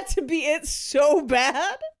want that to be it so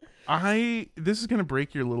bad. This is gonna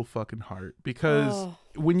break your little fucking heart because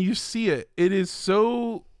when you see it, it is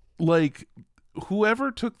so like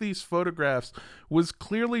whoever took these photographs was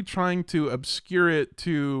clearly trying to obscure it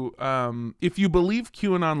to if you believe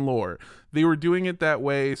QAnon lore, they were doing it that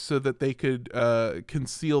way so that they could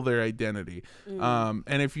conceal their identity.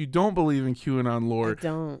 And if you don't believe in QAnon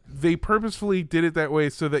lore, they purposefully did it that way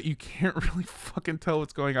so that you can't really fucking tell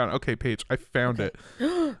what's going on. Okay, Paige, I found it.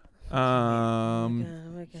 Oh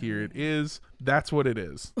my God. Here it is. That's what it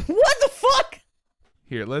is. What the fuck?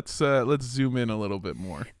 Here, let's zoom in a little bit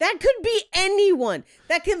more. That could be anyone.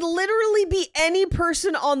 That could literally be any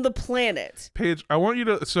person on the planet. Paige, I want you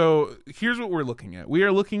to... So here's what we're looking at. We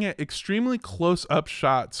are looking at extremely close-up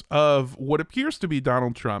shots of what appears to be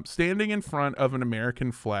Donald Trump standing in front of an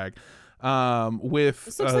American flag with...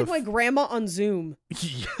 This looks like my grandma on Zoom.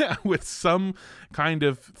 Yeah, with some kind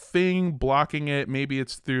of thing blocking it. Maybe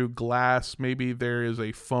it's through glass. Maybe there is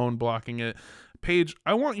a phone blocking it. Paige,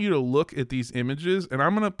 I want you to look at these images, and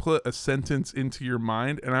I'm gonna put a sentence into your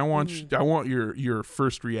mind, and I want I want your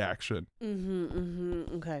first reaction.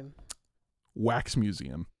 Okay. Wax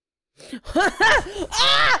museum.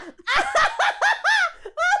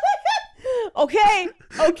 Okay,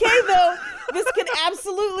 though, this could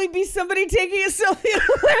absolutely be somebody taking a selfie at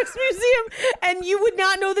a wax museum, and you would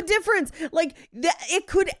not know the difference. Like, it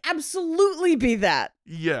could absolutely be that.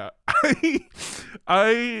 Yeah.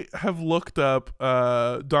 I have looked up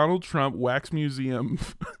Donald Trump wax museum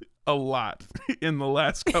a lot in the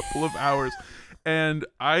last couple of hours. And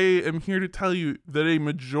I am here to tell you that a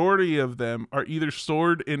majority of them are either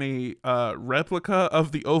stored in a replica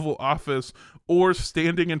of the Oval Office or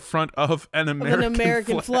standing in front of an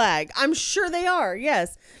American flag. I'm sure they are.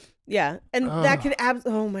 Yes. Yeah. And that could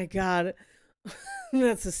oh my God.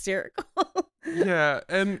 That's hysterical. Yeah.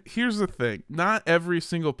 And here's the thing. Not every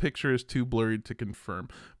single picture is too blurry to confirm.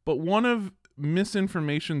 But one of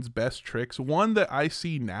misinformation's best tricks, one that I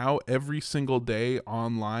see now every single day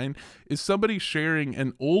online, is somebody sharing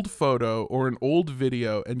an old photo or an old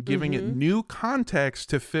video and giving it new context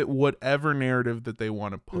to fit whatever narrative that they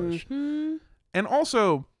want to push. And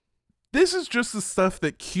also, this is just the stuff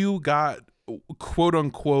that Q got quote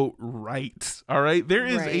unquote right. All right. There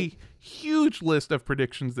is a huge list of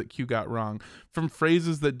predictions that Q got wrong, from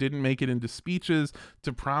phrases that didn't make it into speeches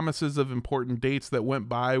to promises of important dates that went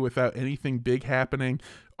by without anything big happening,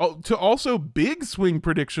 to also big swing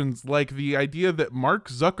predictions like the idea that Mark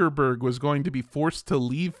Zuckerberg was going to be forced to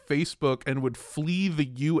leave Facebook and would flee the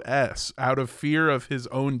US out of fear of his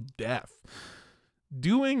own death.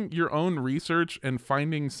 Doing your own research and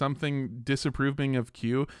finding something disapproving of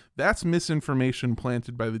Q, that's misinformation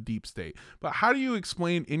planted by the deep state. But how do you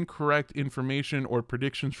explain incorrect information or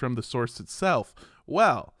predictions from the source itself?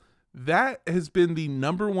 Well, that has been the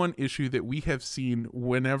number one issue that we have seen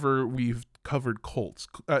whenever we've covered cults.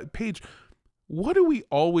 Paige, what do we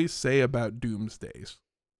always say about doomsdays?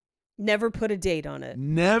 Never put a date on it.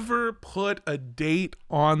 Never put a date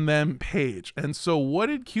on them, Paige. And so what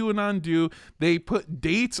did QAnon do? They put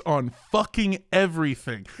dates on fucking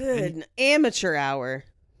everything. Good, an amateur hour.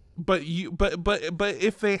 But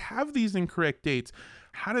if they have these incorrect dates,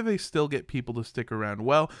 how do they still get people to stick around?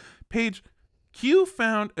 Well, Paige, Q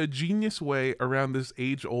found a genius way around this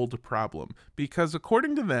age-old problem, because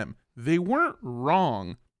according to them, they weren't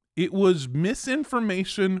wrong. It was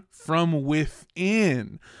misinformation from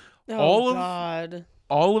within. Oh, God.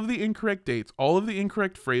 All of the incorrect dates, all of the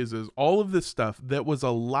incorrect phrases, all of this stuff that was a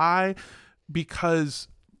lie because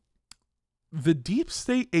the deep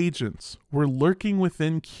state agents were lurking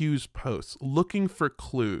within Q's posts, looking for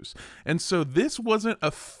clues. And so this wasn't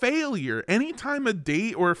a failure. Anytime a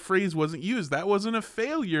date or a phrase wasn't used, that wasn't a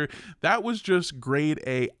failure. That was just grade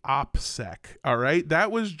A OPSEC, all right?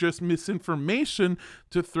 That was just misinformation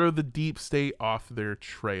to throw the deep state off their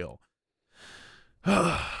trail.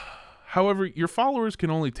 However, your followers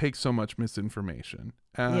can only take so much misinformation.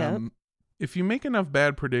 Yep. If you make enough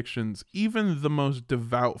bad predictions, even the most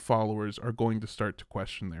devout followers are going to start to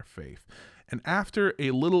question their faith. And after a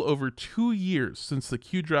little over 2 years since the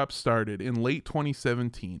Q drop started in late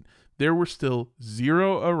 2017, there were still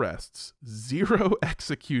 0 arrests, 0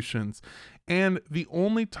 executions, and the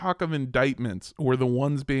only talk of indictments were the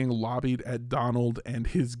ones being lobbied at Donald and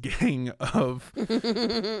his gang of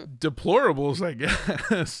deplorables, I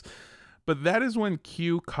guess. But that is when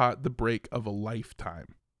Q caught the break of a lifetime.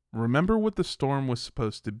 Remember what the storm was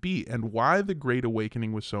supposed to be and why the Great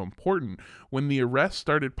Awakening was so important. When the arrests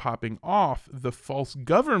started popping off, the false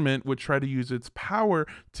government would try to use its power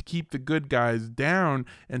to keep the good guys down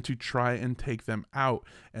and to try and take them out.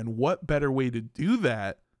 And what better way to do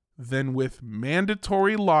that than with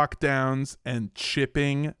mandatory lockdowns and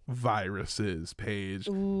chipping viruses, Paige?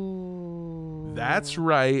 Ooh. That's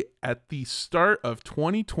right. At the start of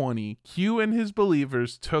 2020, Q and his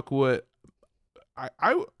believers took what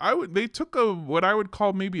they took what I would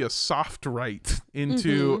call maybe a soft right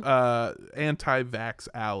into anti-vax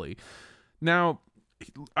alley. Now,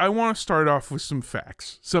 I want to start off with some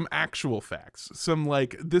facts, some actual facts, some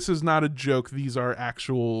like, this is not a joke. These are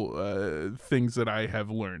actual things that I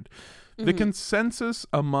have learned. The consensus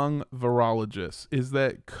among virologists is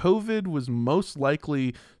that COVID was most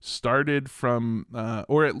likely started from,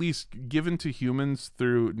 or at least given to humans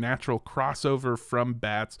through natural crossover from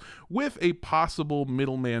bats, with a possible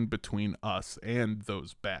middleman between us and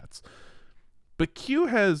those bats. But Q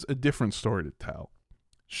has a different story to tell.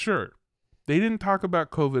 Sure, they didn't talk about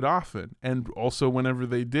COVID often, and also whenever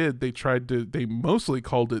they did, they mostly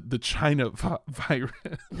called it the China virus.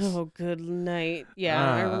 Oh, good night.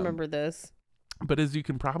 Yeah, I remember this. But as you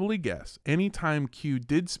can probably guess, anytime Q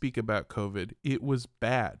did speak about COVID, it was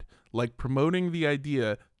bad, like promoting the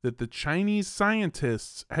idea that the Chinese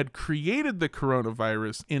scientists had created the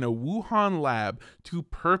coronavirus in a Wuhan lab to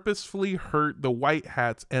purposefully hurt the white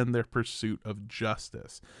hats and their pursuit of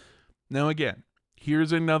justice. Now again,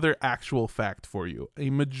 here's another actual fact for you.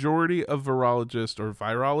 A majority of virologists or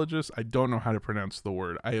virologists, I don't know how to pronounce the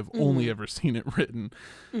word. I have only ever seen it written.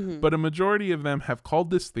 But a majority of them have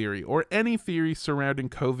called this theory, or any theory surrounding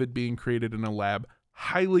COVID being created in a lab,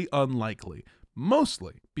 highly unlikely.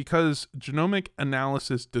 Mostly because genomic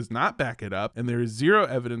analysis does not back it up, and there is 0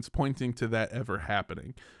 evidence pointing to that ever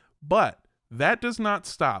happening. But that does not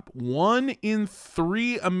stop 1 in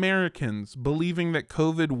 3 Americans believing that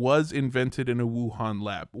COVID was invented in a Wuhan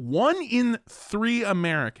lab. 1 in 3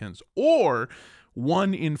 Americans, or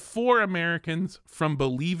 1 in 4 Americans from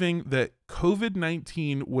believing that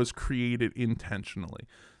COVID-19 was created intentionally.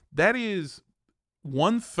 That is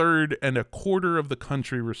 1/3 and 1/4 of the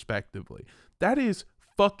country, respectively. That is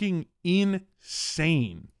fucking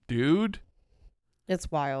insane, dude.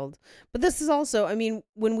 It's wild. But this is also, I mean,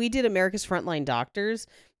 when we did America's Frontline Doctors,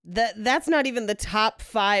 that's not even the top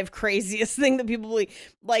 5 craziest thing that people believe.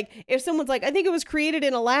 Like, if someone's like, I think it was created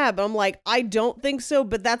in a lab, I'm like, I don't think so,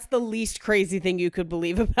 but that's the least crazy thing you could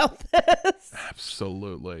believe about this.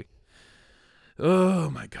 Absolutely. Oh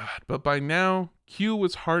my God. But by now, Q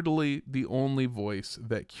was hardly the only voice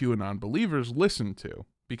that QAnon believers listened to,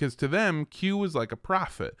 because to them, Q was like a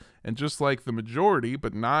prophet. And just like the majority,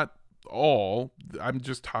 but not all, I'm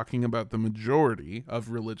just talking about the majority of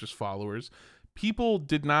religious followers, people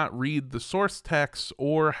did not read the source texts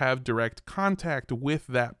or have direct contact with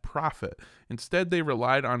that prophet. Instead, they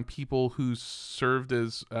relied on people who served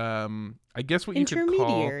as, I guess what you could call,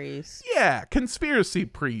 intermediaries. Yeah, conspiracy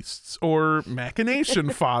priests or machination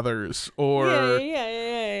fathers or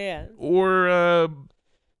or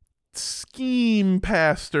scheme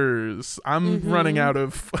pastors. I'm running out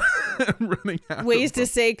of ways to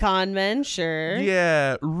say con men, sure.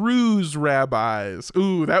 Yeah, ruse rabbis.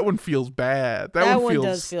 Ooh, that one feels bad. That one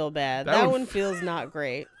does feel bad. That one feels not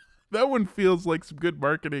great. That one feels like some good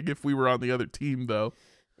marketing if we were on the other team, though.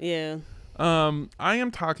 Yeah. I am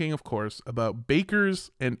talking, of course, about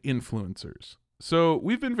bakers and influencers. So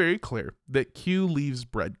we've been very clear that Q leaves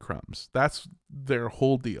breadcrumbs. That's their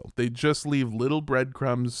whole deal. They just leave little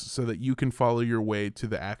breadcrumbs so that you can follow your way to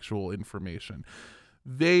the actual information.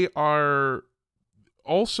 They are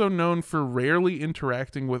also known for rarely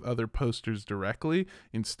interacting with other posters directly,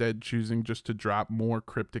 instead choosing just to drop more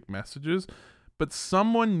cryptic messages. But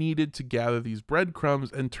someone needed to gather these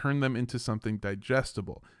breadcrumbs and turn them into something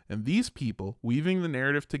digestible. And these people, weaving the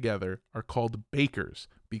narrative together, are called bakers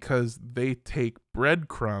because they take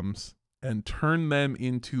breadcrumbs and turn them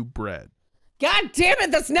into bread. God damn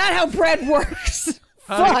it, that's not how bread works.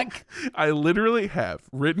 Fuck. I literally have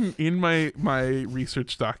written in my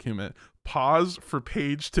research document, pause for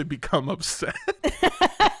Paige to become upset.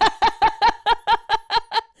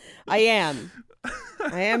 I am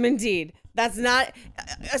indeed. That's not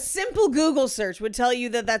a simple Google search would tell you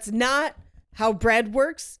that that's not how bread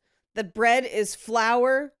works. That bread is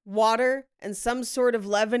flour, water, and some sort of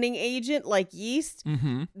leavening agent like yeast.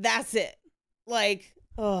 Mm-hmm. That's it. Like,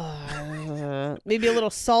 maybe a little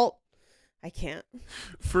salt. I can't.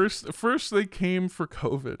 First they came for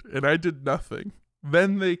COVID, and I did nothing.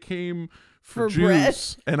 Then they came for bread.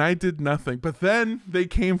 juice, and I did nothing. But then they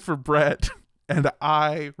came for bread, and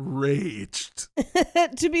I raged.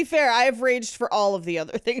 To be fair, I've raged for all of the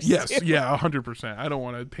other things. Yes, too. yeah, 100%. I don't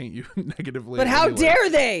want to paint you negatively. But how anyway. dare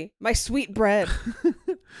they? My sweet bread.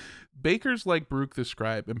 Bakers like Baruch the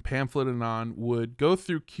Scribe and Pamphlet Anon would go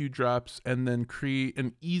through Q drops and then create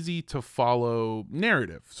an easy to follow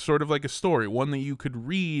narrative, sort of like a story, one that you could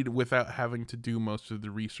read without having to do most of the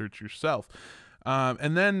research yourself.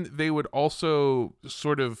 And then they would also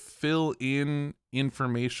sort of fill in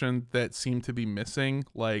information that seemed to be missing,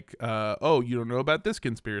 like, oh, you don't know about this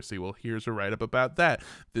conspiracy? Well, here's a write-up about that.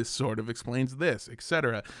 This sort of explains this,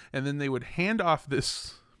 etc. And then they would hand off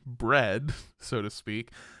this bread, so to speak,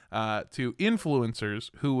 to influencers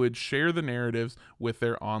who would share the narratives with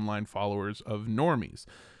their online followers of normies.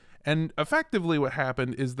 And effectively what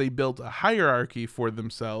happened is they built a hierarchy for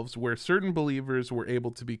themselves where certain believers were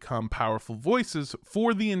able to become powerful voices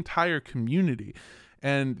for the entire community.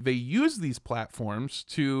 And they used these platforms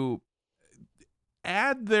to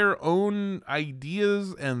add their own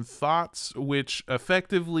ideas and thoughts, which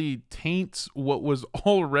effectively taints what was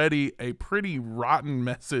already a pretty rotten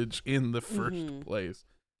message in the first place.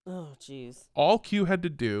 Oh, jeez. All Q had to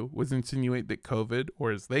do was insinuate that COVID, or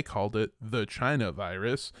as they called it, the China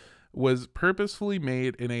virus, was purposefully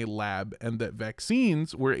made in a lab and that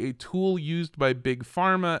vaccines were a tool used by Big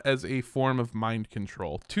Pharma as a form of mind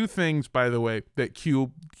control. Two things, by the way, that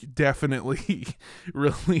Q definitely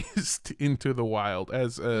released into the wild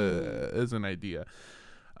as an idea.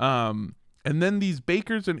 And then these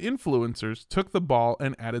bakers and influencers took the ball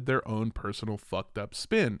and added their own personal fucked up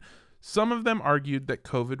spin. Some of them argued that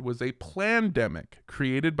COVID was a plandemic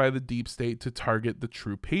created by the deep state to target the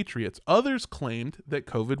true patriots. Others claimed that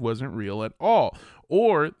COVID wasn't real at all,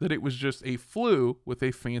 or that it was just a flu with a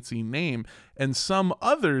fancy name. And some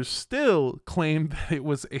others still claimed that it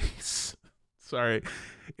was a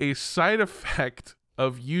side effect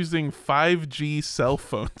of using 5G cell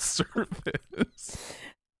phone service.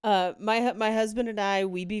 My husband and I,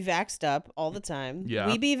 we be vaxxed up all the time. Yeah.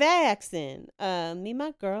 We be vaxxing. Me and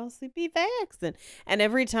my girls, we be vaxxing. And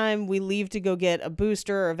every time we leave to go get a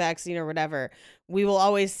booster or a vaccine or whatever, we will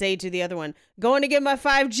always say to the other one, going to get my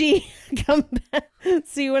 5G. Come back.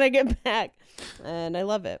 See you when I get back. And I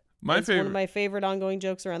love it. It's one of my favorite ongoing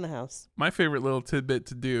jokes around the house. My favorite little tidbit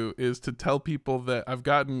to do is to tell people that I've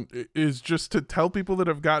gotten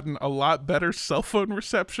a lot better cell phone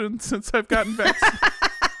reception since I've gotten vaccinated.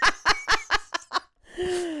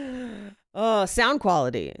 Oh, sound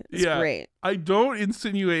quality. It's great. I don't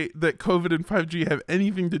insinuate that COVID and 5G have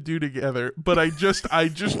anything to do together, but I just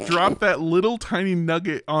dropped that little tiny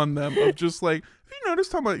nugget on them of just like, have you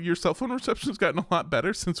noticed how your cell phone reception's gotten a lot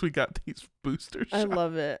better since we got these booster shots? I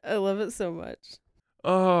love it. I love it so much.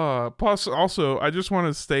 Plus, also, I just want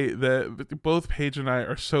to state that both Paige and I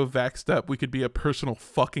are so vaxxed up, we could be a personal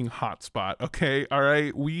fucking hotspot. Okay, all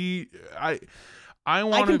right.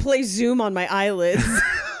 I can play Zoom on my eyelids.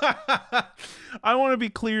 I want to be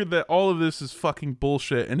clear that all of this is fucking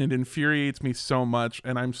bullshit and it infuriates me so much.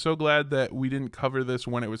 And I'm so glad that we didn't cover this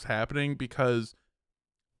when it was happening, because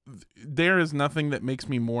there is nothing that makes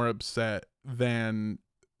me more upset than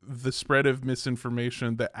the spread of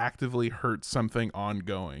misinformation that actively hurts something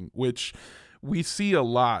ongoing, which we see a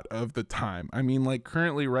lot of the time. I mean, like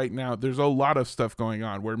currently right now, there's a lot of stuff going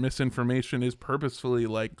on where misinformation is purposefully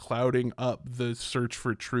like clouding up the search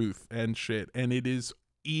for truth and shit. And it is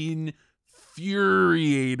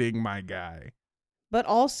infuriating, my guy. But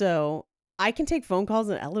also, I can take phone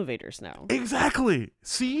calls in elevators now. Exactly.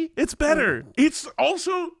 See, it's better. It's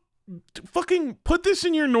also fucking put this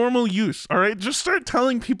in your normal use, all right? Just start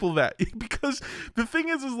telling people that, because the thing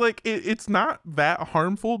is like it's not that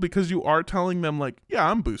harmful, because you are telling them like, yeah,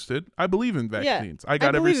 I'm boosted, I believe in vaccines, I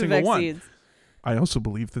got every single one. I also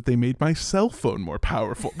believe that they made my cell phone more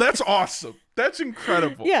powerful. That's awesome. That's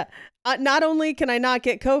incredible. Yeah. Not only can I not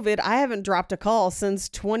get COVID, I haven't dropped a call since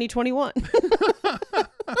 2021.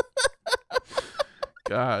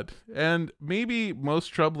 God. And maybe most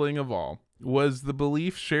troubling of all was the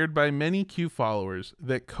belief shared by many Q followers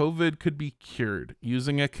that COVID could be cured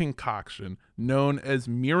using a concoction known as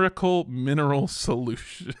Miracle Mineral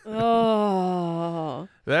Solution. Oh.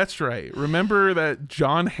 That's right. Remember that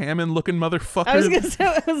John Hammond looking motherfucker? I was going to say,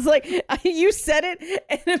 I was like, you said it,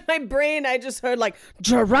 and in my brain, I just heard like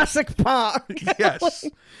Jurassic Park. Yes.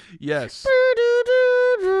 Yes.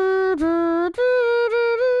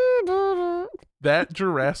 That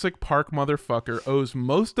Jurassic Park motherfucker owes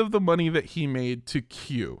most of the money that he made to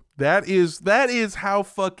Q. That is how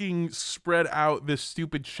fucking spread out this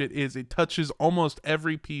stupid shit is. It touches almost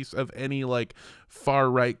every piece of any like far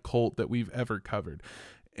right cult that we've ever covered.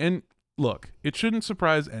 And look, it shouldn't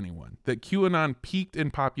surprise anyone that QAnon peaked in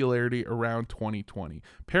popularity around 2020.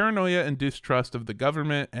 Paranoia and distrust of the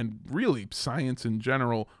government and really science in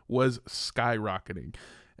general was skyrocketing.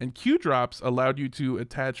 And Q drops allowed you to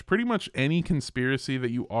attach pretty much any conspiracy that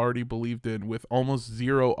you already believed in with almost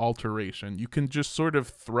zero alteration. You can just sort of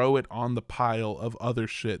throw it on the pile of other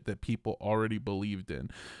shit that people already believed in.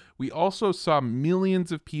 We also saw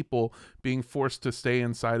millions of people being forced to stay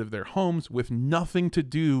inside of their homes with nothing to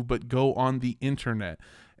do but go on the internet.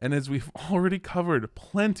 And as we've already covered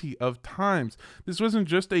plenty of times, this wasn't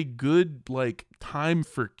just a good time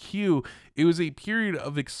for Q. It was a period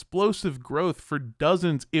of explosive growth for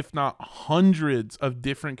dozens, if not hundreds, of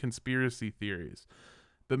different conspiracy theories.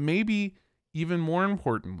 But maybe even more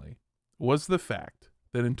importantly was the fact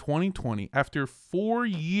that in 2020, after 4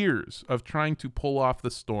 years of trying to pull off the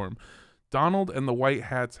storm, Donald and the White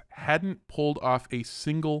Hats hadn't pulled off a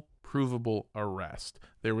single provable arrest.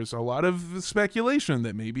 There was a lot of speculation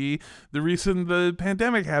that maybe the reason the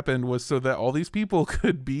pandemic happened was so that all these people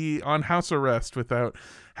could be on house arrest without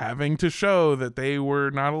having to show that they were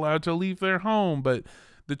not allowed to leave their home. But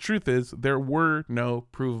the truth is, there were no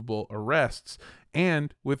provable arrests.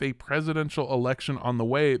 And with a presidential election on the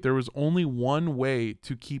way, there was only one way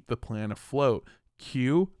to keep the plan afloat.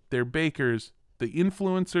 Q, their bakers, the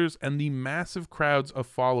influencers, and the massive crowds of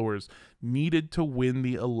followers needed to win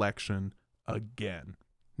the election again.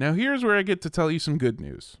 Now here's where I get to tell you some good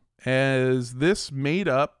news. As this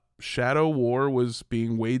made-up shadow war was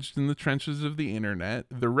being waged in the trenches of the internet,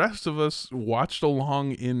 the rest of us watched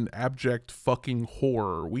along in abject fucking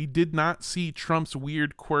horror. We did not see Trump's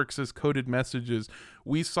weird quirks as coded messages.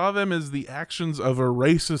 We saw them as the actions of a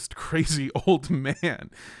racist, crazy old man.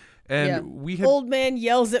 And we had, old man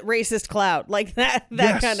yells at racist cloud, like that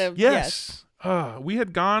yes, kind of yes. We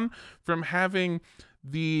had gone from having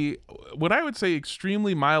what I would say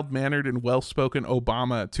extremely mild-mannered and well-spoken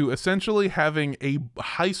Obama to essentially having a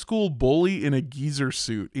high school bully in a geezer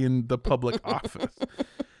suit in the public office.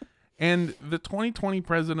 And the 2020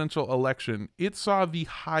 presidential election, it saw the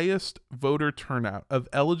highest voter turnout of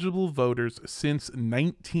eligible voters since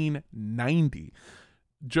 1990.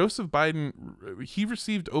 Joseph Biden, he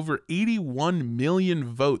received over 81 million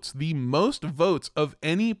votes, the most votes of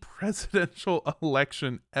any presidential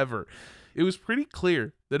election ever. It was pretty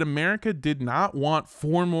clear that America did not want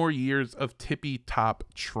 4 more years of tippy-top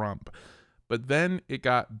Trump. But then it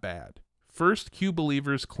got bad. First, Q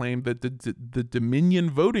believers claimed that the Dominion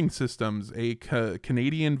Voting Systems, a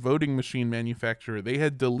Canadian voting machine manufacturer, they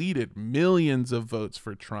had deleted millions of votes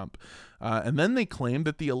for Trump. And then they claimed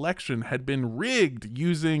that the election had been rigged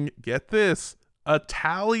using, get this,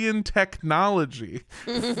 Italian technology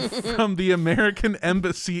from the American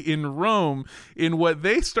embassy in Rome in what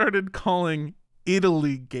they started calling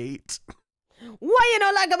Italy Gate. Why you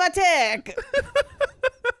don't like my tech?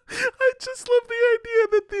 I just love the idea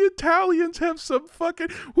that the Italians have some fucking,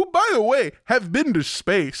 who, by the way, have been to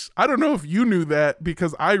space. I don't know if you knew that,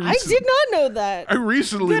 because I did not know that. I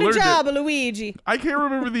recently learned Good job, it. Luigi. I can't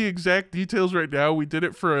remember the exact details right now. We did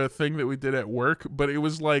it for a thing that we did at work, but it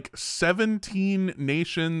was like 17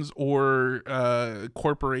 nations or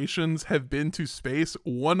corporations have been to space.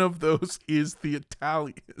 One of those is the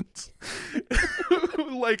Italians.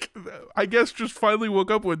 Like, I guess just finally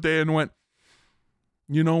woke up one day and went,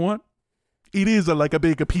 you know what? It is like a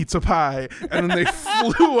big pizza pie. And then they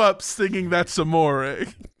flew up singing That's Amore.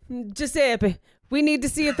 Giuseppe, we need to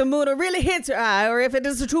see if the moon really hits her eye or if it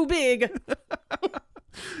is too big.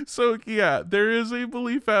 So yeah, there is a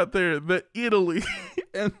belief out there that Italy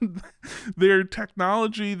and their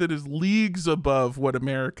technology that is leagues above what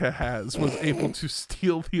America has was able to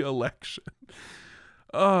steal the election.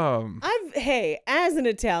 Hey, as an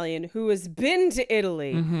Italian who has been to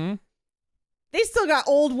Italy, Mm-hmm. they still got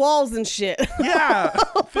old walls and shit. Yeah.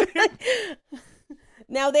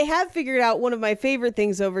 Now they have figured out one of my favorite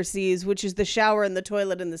things overseas, which is the shower and the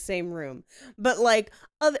toilet in the same room. But like,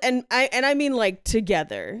 I mean like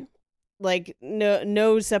together, like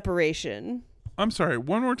no separation. I'm sorry.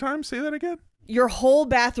 One more time. Say that again. Your whole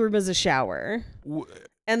bathroom is a shower, Wh-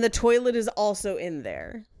 and the toilet is also in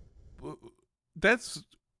there. That's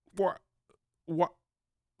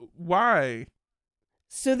why?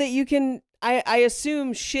 So that you can, I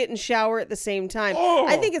assume, shit and shower at the same time. Oh.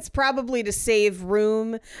 I think it's probably to save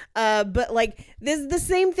room. But like this, the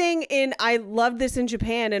same thing I loved this in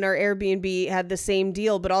Japan, and our Airbnb had the same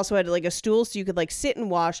deal, but also had like a stool so you could like sit and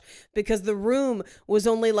wash, because the room was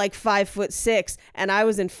only like 5'6", and I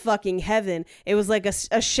was in fucking heaven. It was like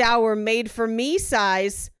a shower made for me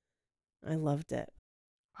size. I loved it.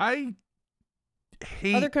 I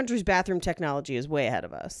hate. Other countries' bathroom technology is way ahead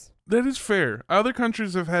of us. That is fair. Other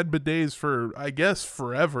countries have had bidets for, I guess,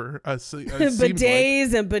 forever.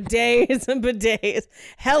 Bidets and bidets and bidets.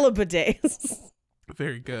 Hella bidets.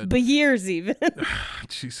 Very good. But years even.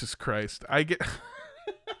 Jesus Christ. I get.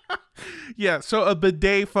 Yeah, so a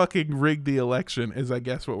bidet fucking rigged the election is, I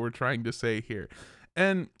guess, what we're trying to say here.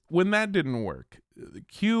 And when that didn't work,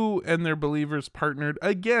 Q and their believers partnered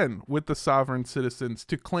again with the sovereign citizens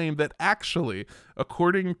to claim that actually,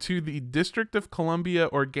 according to the District of Columbia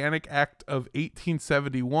Organic Act of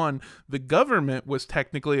 1871, the government was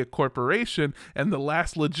technically a corporation, and the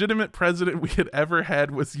last legitimate president we had ever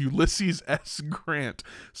had was Ulysses S. Grant.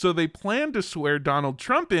 So they planned to swear Donald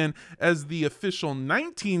Trump in as the official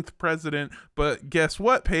 19th president, but guess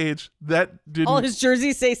what, Paige? That didn't... All his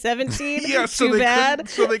jerseys say 17? Yeah, so Too they bad.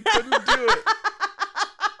 So they couldn't do it.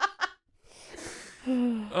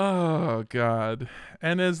 Oh, God.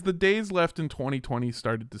 And as the days left in 2020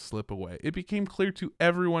 started to slip away, it became clear to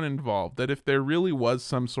everyone involved that if there really was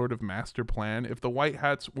some sort of master plan, if the White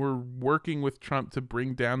Hats were working with Trump to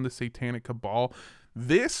bring down the satanic cabal,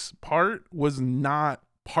 this part was not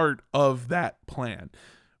part of that plan.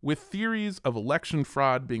 With theories of election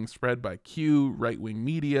fraud being spread by Q, right-wing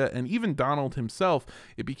media, and even Donald himself,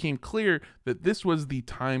 it became clear that this was the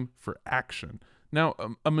time for action. Now,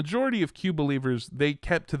 a majority of Q believers, they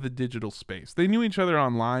kept to the digital space. They knew each other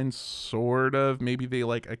online, sort of. Maybe they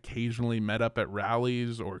like occasionally met up at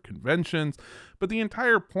rallies or conventions. But the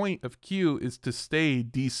entire point of Q is to stay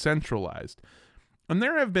decentralized. And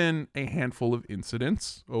there have been a handful of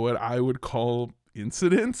incidents, or what I would call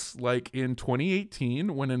incidents, like in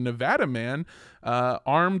 2018 when a Nevada man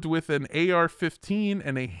armed with an AR-15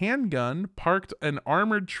 and a handgun parked an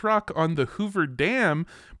armored truck on the Hoover Dam,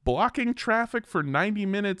 blocking traffic for 90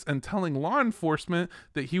 minutes and telling law enforcement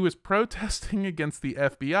that he was protesting against the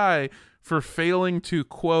FBI for failing to,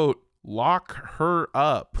 quote, lock her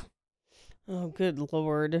up. Oh, good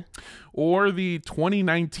Lord. Or the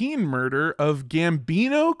 2019 murder of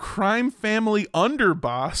Gambino crime family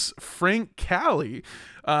underboss Frank Cali,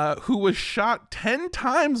 who was shot 10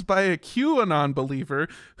 times by a QAnon believer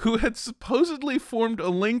who had supposedly formed a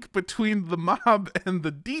link between the mob and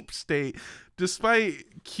the deep state,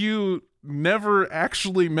 despite Q never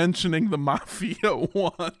actually mentioning the mafia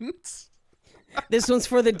once. This one's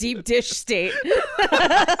for the deep dish state.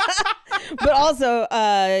 But also,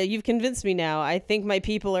 you've convinced me now. I think my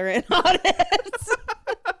people are in on it.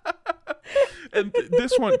 And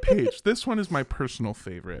this one, Paige, this one is my personal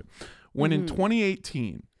favorite. When in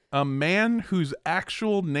 2018, a man whose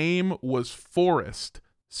actual name was Forrest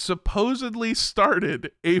supposedly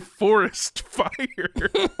started a forest fire.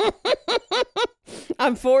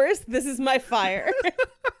 I'm Forrest. This is my fire.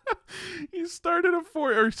 He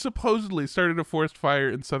supposedly started a forest fire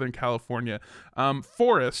in Southern California.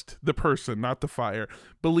 Forrest, the person, not the fire,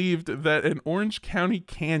 believed that an Orange County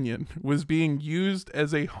canyon was being used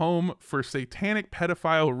as a home for satanic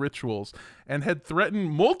pedophile rituals and had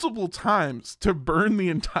threatened multiple times to burn the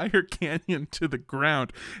entire canyon to the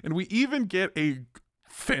ground. And we even get a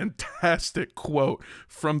fantastic quote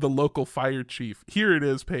from the local fire chief. Here it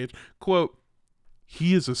is, Paige. Quote,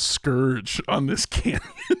 "He is a scourge on this canyon."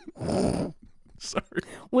 Sorry.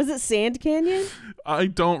 Was it Sand Canyon? I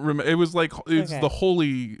don't remember. It was like, it's Okay. the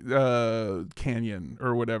Holy Canyon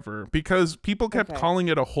or whatever, because people kept calling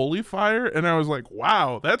it a holy fire. And I was like,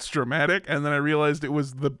 wow, that's dramatic. And then I realized it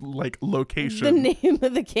was the like location. The name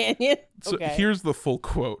of the canyon? So here's the full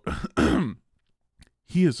quote.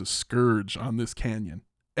 "He is a scourge on this canyon.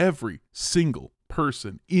 Every single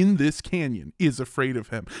person in this canyon is afraid of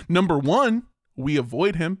him. Number one, we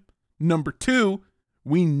avoid him. Number two,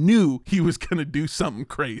 we knew he was going to do something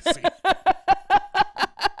crazy.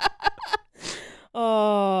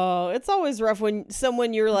 Oh, it's always rough when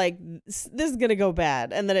someone you're like, this is going to go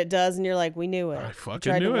bad. And then it does. And you're like, we knew it. I fucking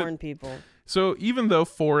tried knew to it. warn people. So even though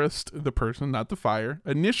Forrest, the person, not the fire,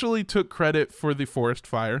 initially took credit for the forest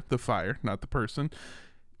fire, the fire, not the person,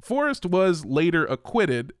 Forrest was later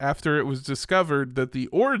acquitted after it was discovered that the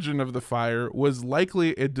origin of the fire was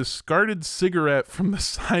likely a discarded cigarette from the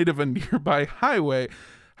side of a nearby highway.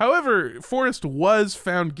 However, Forrest was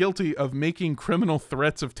found guilty of making criminal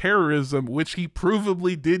threats of terrorism, which he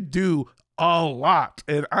provably did do a lot.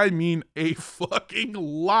 And I mean a fucking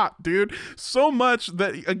lot, dude. So much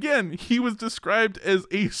that, again, he was described as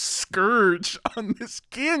a scourge on this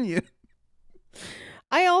canyon.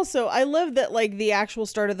 I love that like the actual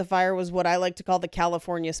start of the fire was what I like to call the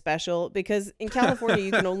California special, because in California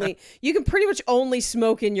you can pretty much only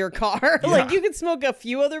smoke in your car. Yeah. Like you can smoke a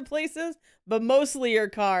few other places, but mostly your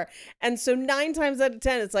car. And so 9 times out of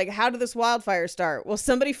 10, it's like, how did this wildfire start? Well,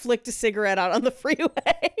 somebody flicked a cigarette out on the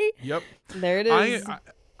freeway. Yep. There it is.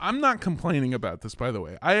 I'm not complaining about this, by the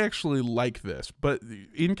way. I actually like this. But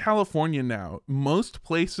in California now, most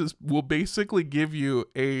places will basically give you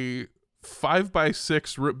a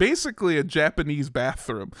 5x6, basically a Japanese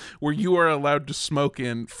bathroom where you are allowed to smoke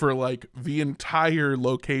in for like the entire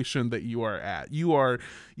location that you are at. You are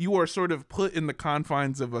sort of put in the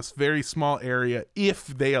confines of a very small area if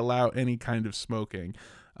they allow any kind of smoking,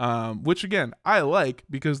 which again I like,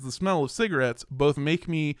 because the smell of cigarettes both make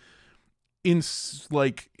me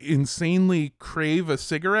insanely crave a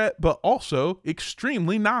cigarette, but also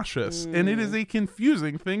extremely nauseous. And it is a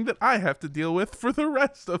confusing thing that I have to deal with for the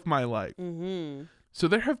rest of my life. Mm-hmm. So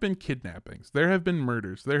there have been kidnappings, there have been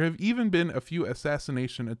murders, there have even been a few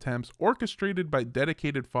assassination attempts orchestrated by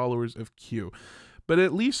dedicated followers of Q. But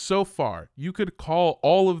at least so far, you could call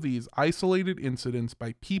all of these isolated incidents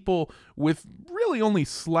by people with really only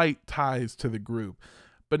slight ties to the group.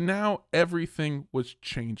 But now everything was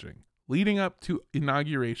changing. Leading up to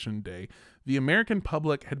Inauguration Day, the American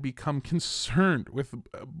public had become concerned with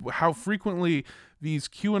how frequently these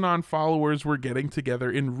QAnon followers were getting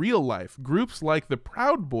together in real life. Groups like the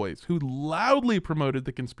Proud Boys, who loudly promoted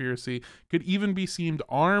the conspiracy, could even be seen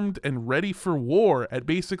armed and ready for war at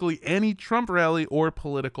basically any Trump rally or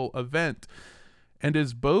political event. And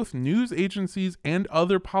as both news agencies and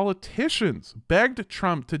other politicians begged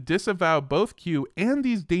Trump to disavow both Q and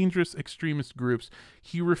these dangerous extremist groups,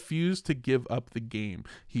 he refused to give up the game.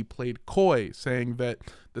 He played coy, saying that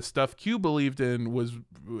the stuff Q believed in was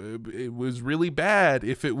really bad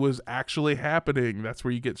if it was actually happening. That's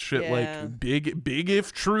where you get shit like big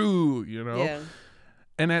if true, you know? Yeah.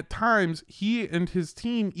 And at times, he and his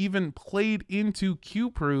team even played into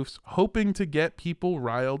Q proofs, hoping to get people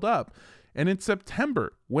riled up. And in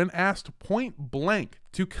September, when asked point blank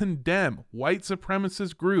to condemn white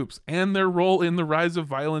supremacist groups and their role in the rise of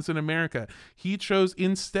violence in America, he chose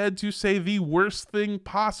instead to say the worst thing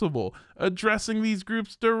possible, addressing these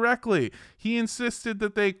groups directly. He insisted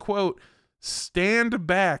that they, quote, stand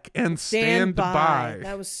back and stand by.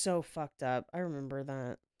 That was so fucked up. I remember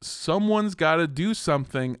that. Someone's got to do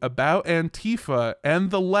something about Antifa and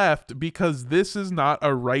the left, because this is not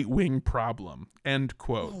a right-wing problem. End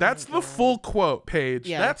quote. That's the full quote, Paige.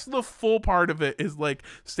 Yeah. That's the full part of it, is like,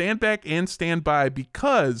 stand back and stand by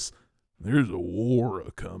because there's a war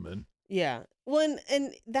a-coming. Yeah. Well,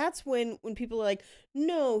 and that's when people are like,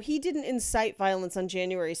 no, he didn't incite violence on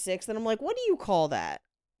January 6th. And I'm like, what do you call that?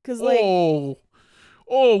 Because like...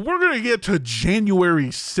 Oh, we're going to get to January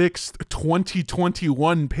 6th,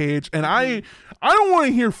 2021, Paige. And I don't want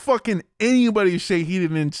to hear fucking anybody say he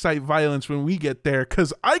didn't incite violence when we get there,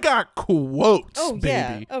 because I got quotes, baby.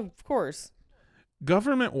 Yeah, of course.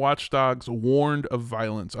 Government watchdogs warned of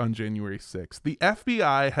violence on January 6th. The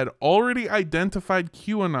FBI had already identified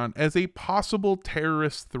QAnon as a possible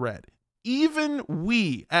terrorist threat. Even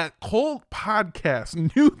we at Cult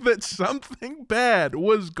Podcast knew that something bad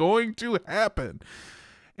was going to happen.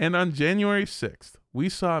 And on January 6th, we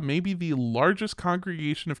saw maybe the largest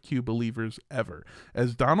congregation of Q believers ever,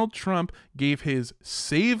 as Donald Trump gave his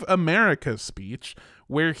Save America speech,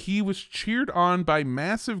 where he was cheered on by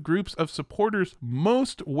massive groups of supporters,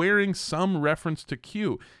 most wearing some reference to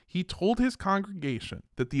Q. He told his congregation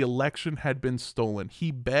that the election had been stolen.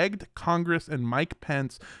 He begged Congress and Mike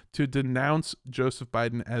Pence to denounce Joseph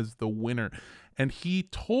Biden as the winner. And he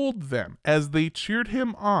told them, as they cheered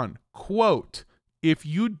him on, quote, "If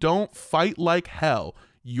you don't fight like hell,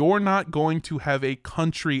 you're not going to have a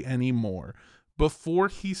country anymore," before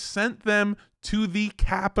he sent them to the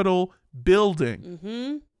Capitol building.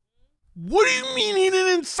 Mm-hmm. What do you mean he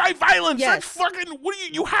didn't incite violence? Yes. That's fucking,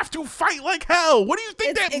 you have to fight like hell. What do you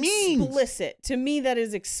think that means? Explicit. To me, that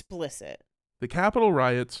is explicit. The Capitol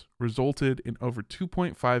riots resulted in over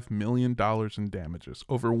 $2.5 million in damages,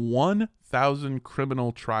 over 1,000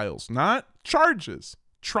 criminal trials, not charges,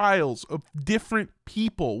 trials of different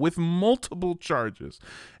people with multiple charges.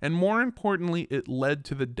 And more importantly, it led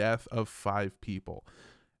to the death of 5 people.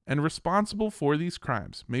 And responsible for these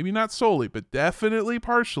crimes, maybe not solely, but definitely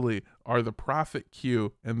partially, are the Prophet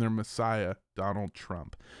Q and their messiah, Donald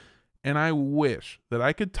Trump. And I wish that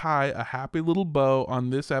I could tie a happy little bow on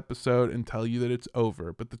this episode and tell you that it's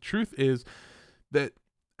over. But the truth is that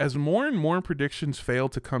as more and more predictions fail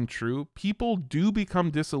to come true, people do become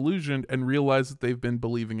disillusioned and realize that they've been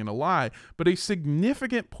believing in a lie. But a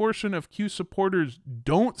significant portion of Q supporters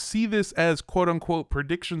don't see this as quote unquote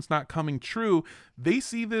predictions not coming true. They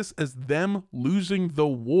see this as them losing the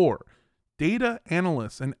war. Data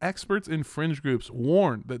analysts and experts in fringe groups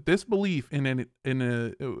warn that this belief in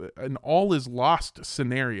an all is lost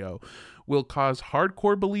scenario will cause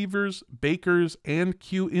hardcore believers, bakers, and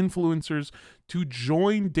Q influencers to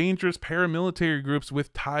join dangerous paramilitary groups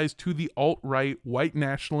with ties to the alt-right, white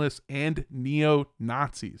nationalists, and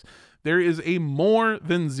neo-Nazis. There is a more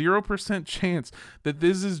than 0% chance that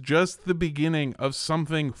this is just the beginning of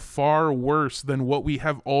something far worse than what we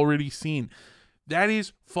have already seen. That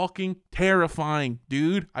is fucking terrifying,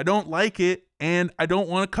 dude. I don't like it, and I don't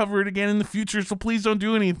want to cover it again in the future, so please don't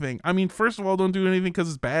do anything. I mean, first of all, don't do anything because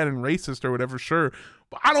it's bad and racist or whatever, sure.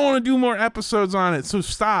 But I don't want to do more episodes on it, so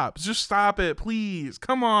stop. Just stop it, please.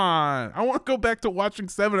 Come on. I want to go back to watching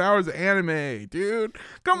 7 hours of anime, dude.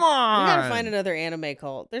 Come on. We gotta find another anime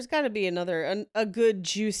cult. There's gotta be a good,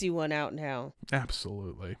 juicy one out now.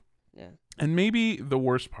 Absolutely. Yeah. And maybe the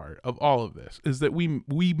worst part of all of this is that we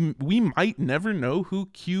might never know who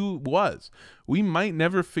Q was. We might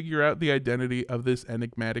never figure out the identity of this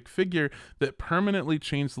enigmatic figure that permanently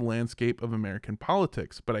changed the landscape of American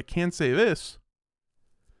politics. But I can say this.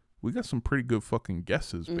 We got some pretty good fucking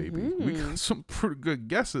guesses, baby. Mm-hmm. We got some pretty good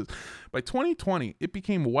guesses. By 2020, it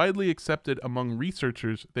became widely accepted among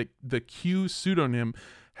researchers that the Q pseudonym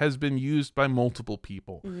has been used by multiple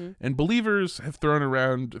people. Mm-hmm. And believers have thrown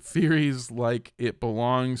around theories like it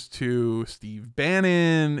belongs to Steve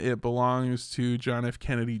Bannon, it belongs to John F.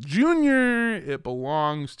 Kennedy Jr., it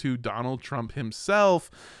belongs to Donald Trump himself.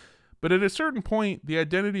 But at a certain point, the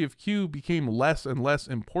identity of Q became less and less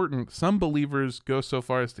important. Some believers go so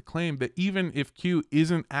far as to claim that even if Q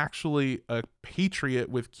isn't actually a patriot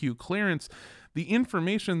with Q clearance, the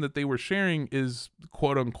information that they were sharing is,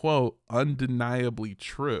 quote unquote, undeniably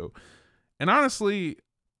true. And honestly,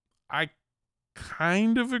 I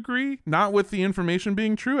kind of agree. Not with the information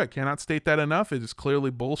being true. I cannot state that enough. It is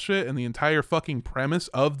clearly bullshit. And the entire fucking premise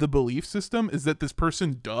of the belief system is that this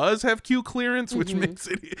person does have Q clearance, which makes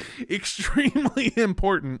it extremely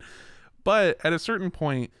important. But at a certain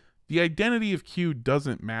point, the identity of Q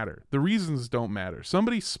doesn't matter. The reasons don't matter.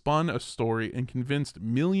 Somebody spun a story and convinced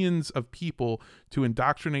millions of people to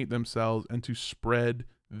indoctrinate themselves and to spread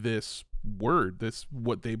this word, this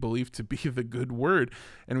what they believe to be the good word.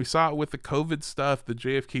 And we saw it with the COVID stuff, the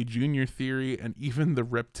JFK Jr. theory, and even the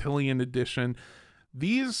reptilian edition.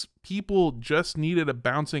 These people just needed a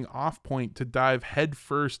bouncing off point to dive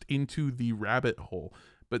headfirst into the rabbit hole.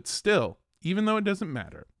 But still, even though it doesn't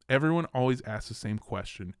matter, everyone always asks the same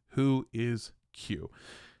question: who is Q?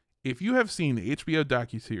 If you have seen the HBO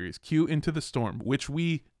docuseries Q Into the Storm, which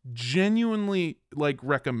we genuinely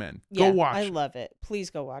recommend, go watch. I love it.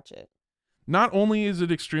 Please go watch it. Not only is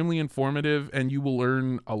it extremely informative and you will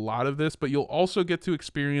learn a lot of this, but you'll also get to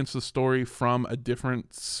experience the story from a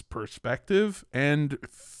different perspective and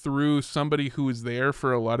through somebody who is there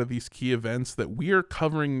for a lot of these key events that we are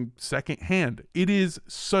covering secondhand. It is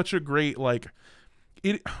such a great, I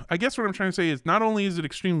guess what I'm trying to say is not only is it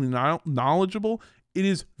extremely knowledgeable, it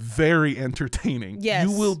is very entertaining. Yes.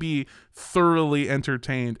 You will be thoroughly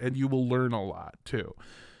entertained and you will learn a lot too.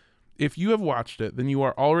 If you have watched it, then you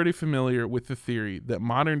are already familiar with the theory that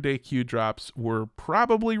modern day Q drops were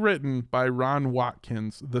probably written by Ron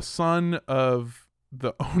Watkins, the son of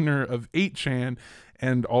the owner of 8chan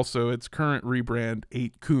and also its current rebrand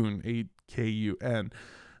 8kun, 8kun.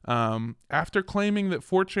 After claiming that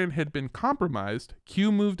 4chan had been compromised,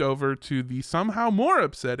 Q moved over to the somehow more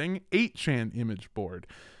upsetting 8chan image board.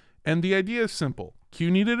 And the idea is simple. Q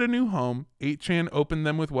needed a new home, 8chan opened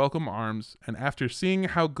them with welcome arms, and after seeing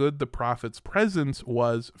how good the Prophet's presence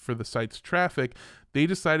was for the site's traffic, they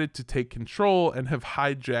decided to take control and have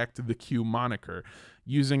hijacked the Q moniker.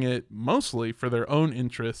 using it mostly for their own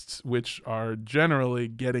interests, which are generally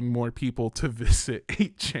getting more people to visit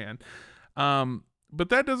 8chan. But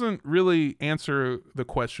that doesn't really answer the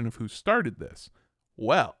question of who started this.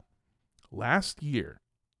 Well, last year,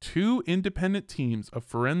 2 independent teams of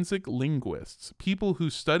forensic linguists, people who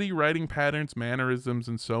study writing patterns, mannerisms,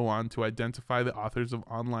 and so on to identify the authors of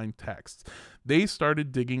online texts, they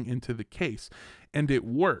started digging into the case, and it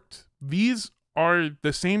worked. These are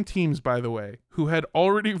the same teams, by the way, who had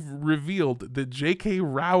already revealed that J.K.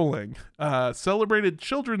 Rowling, celebrated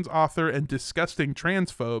children's author and disgusting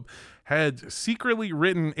transphobe, had secretly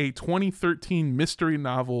written a 2013 mystery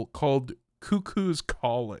novel called Cuckoo's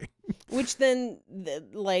Calling. Which then,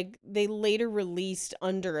 they later released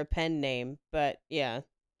under a pen name, but yeah.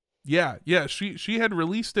 Yeah, she had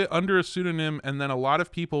released it under a pseudonym, and then a lot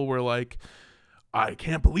of people were like, I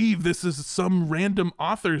can't believe this is some random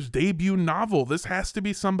author's debut novel. This has to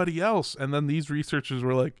be somebody else. And then these researchers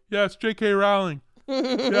were like, yeah, it's J.K. Rowling.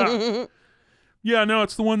 Yeah. Yeah, no,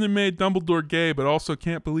 it's the one that made Dumbledore gay, but also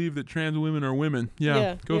can't believe that trans women are women.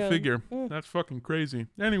 Yeah, go figure. That's fucking crazy.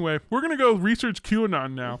 Anyway, we're going to go research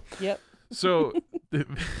QAnon now. Yep. So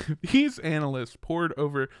these analysts poured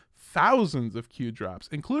over thousands of Q drops,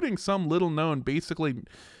 including some little known, basically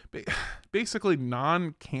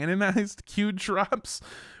non-canonized Q drops,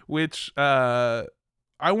 which I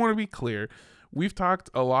want to be clear. We've talked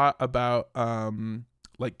a lot about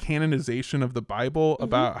like canonization of the Bible,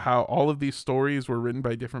 about how all of these stories were written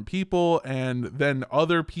by different people, and then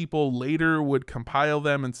other people later would compile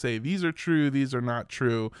them and say, these are true, these are not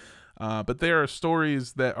true. But there are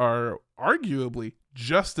stories that are arguably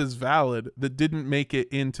just as valid that didn't make it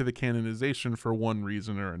into the canonization for one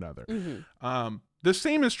reason or another. The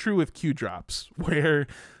same is true with Q drops, where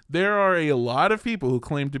there are a lot of people who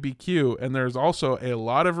claim to be Q, and there's also a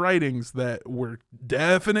lot of writings that were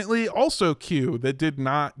definitely also Q that did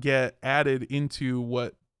not get added into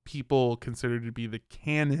what people consider to be the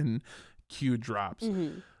canon Q drops.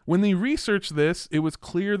 When they researched this, it was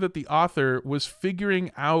clear that the author was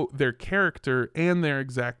figuring out their character and their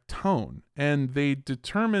exact tone. And they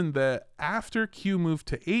determined that after Q moved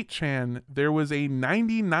to 8chan, there was a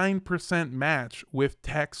 99% match with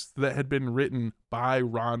texts that had been written by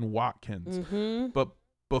Ron Watkins. But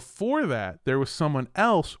before that, there was someone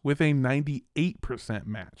else with a 98%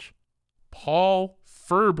 match. Paul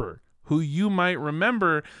Ferber, who you might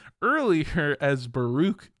remember earlier as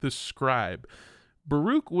Baruch the Scribe.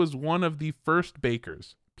 Baruch was one of the first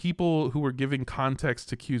bakers, people who were giving context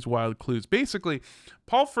to Q's wild clues. Basically,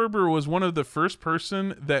 Paul Ferber was one of the first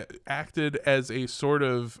person that acted as a sort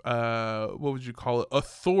of, what would you call it,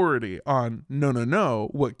 authority on, no,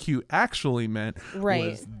 what Q actually meant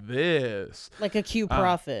was this. Like a Q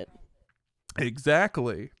prophet.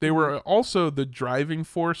 Exactly. They were also the driving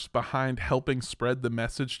force behind helping spread the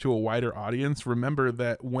message to a wider audience. Remember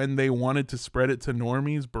that when they wanted to spread it to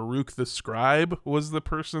normies, Baruch the Scribe was the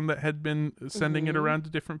person that had been sending it around to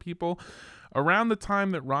different people. Around the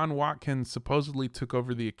time that Ron Watkins supposedly took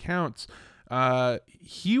over the accounts, Baruch,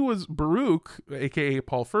 aka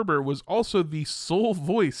Paul Ferber, was also the sole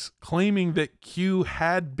voice claiming that Q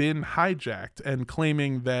had been hijacked and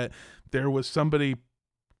claiming that there was somebody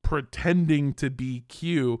pretending to be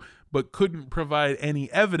Q but couldn't provide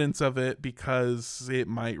any evidence of it because it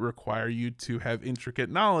might require you to have intricate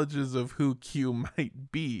knowledges of who Q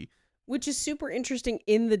might be, which is super interesting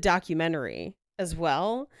in the documentary as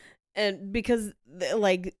well. And because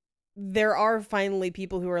there are finally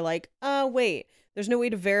people who are like, wait, there's no way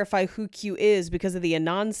to verify who Q is because of the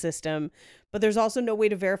Anon system, but there's also no way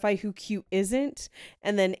to verify who Q isn't.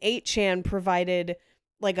 And then 8chan provided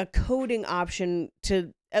like a coding option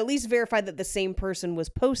to at least verify that the same person was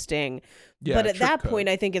posting. Yeah, but at that point,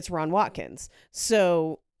 I think it's Ron Watkins.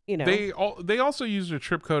 So, you know. They also used a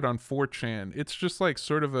trip code on 4chan. It's just like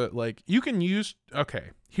sort of a, like, you can use,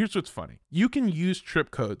 okay, here's what's funny. You can use trip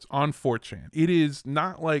codes on 4chan. It is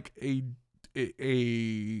not like it's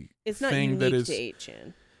not unique to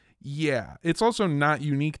 8chan. Yeah, it's also not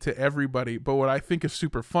unique to everybody, but what I think is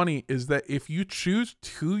super funny is that if you choose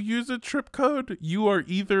to use a trip code, you are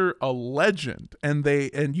either a legend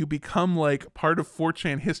and you become like part of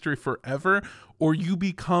 4chan history forever, or you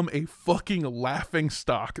become a fucking laughing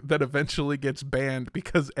stock that eventually gets banned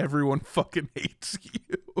because everyone fucking hates you.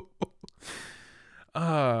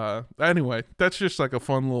 Anyway, that's just like a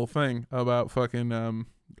fun little thing about fucking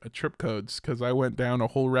trip codes, because I went down a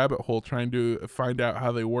whole rabbit hole trying to find out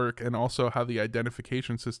how they work and also how the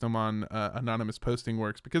identification system on anonymous posting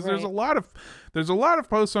works, because there's a lot of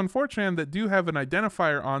posts on 4chan that do have an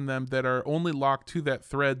identifier on them that are only locked to that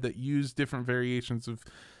thread that use different variations of,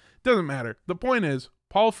 doesn't matter. The point is,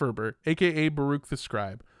 Paul Ferber, aka Baruch the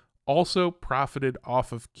Scribe, also profited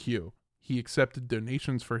off of Q. He accepted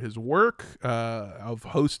donations for his work of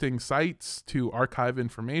hosting sites to archive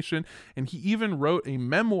information, and he even wrote a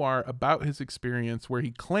memoir about his experience where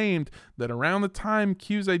he claimed that around the time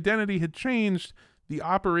Q's identity had changed, the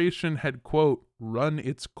operation had, quote, run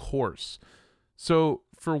its course. So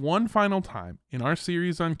for one final time in our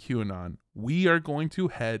series on QAnon, we are going to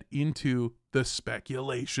head into the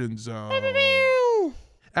speculation zone.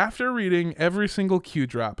 After reading every single Q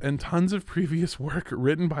drop and tons of previous work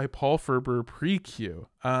written by Paul Ferber pre-Q,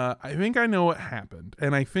 I think I know what happened.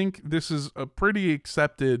 And I think this is a pretty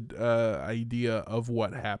accepted idea of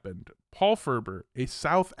what happened. Paul Ferber, a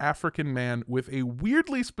South African man with a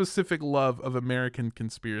weirdly specific love of American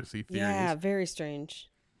conspiracy theories. Yeah, very strange.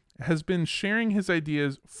 Has been sharing his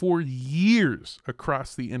ideas for years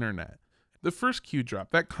across the internet. The first Q drop,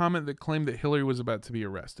 that comment that claimed that Hillary was about to be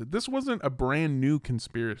arrested, this wasn't a brand new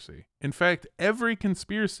conspiracy. In fact, every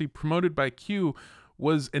conspiracy promoted by Q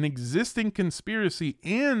was an existing conspiracy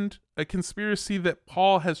and a conspiracy that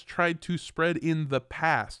Paul has tried to spread in the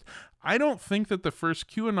past. I don't think that the first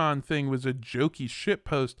QAnon thing was a jokey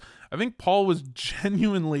shitpost. I think Paul was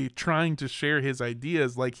genuinely trying to share his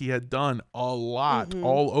ideas like he had done a lot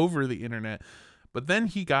all over the internet. But then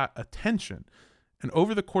he got attention. And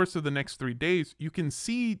over the course of the next 3 days, you can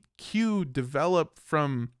see Q develop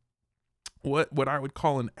from what I would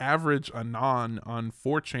call an average Anon on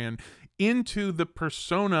 4chan into the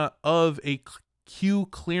persona of a Q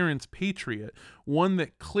clearance patriot, one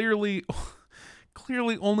that clearly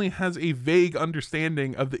only has a vague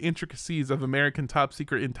understanding of the intricacies of American top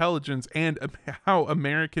secret intelligence and how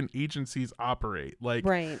American agencies operate. Like,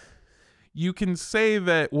 Right. you can say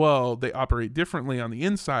that, well, they operate differently on the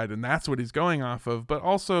inside, and that's what he's going off of. But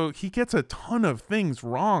also, he gets a ton of things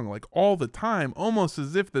wrong, like all the time, almost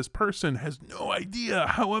as if this person has no idea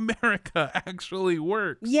how America actually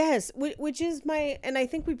works. Yes, which is and I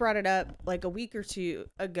think we brought it up like a week or two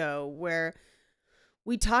ago, where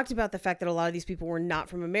we talked about the fact that a lot of these people were not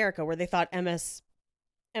from America, where they thought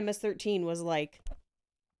MS-13 was like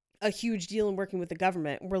a huge deal in working with the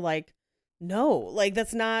government. We're like, no, like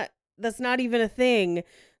that's not even a thing.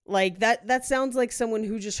 Like that sounds like someone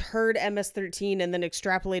who just heard MS-13 and then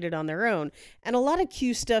extrapolated on their own. And a lot of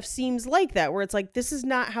Q stuff seems like that, where it's like, this is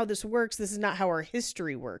not how this works. This is not how our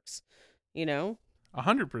history works, you know?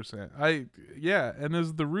 100%. Yeah. And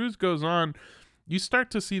as the ruse goes on, you start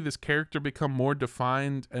to see this character become more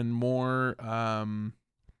defined and more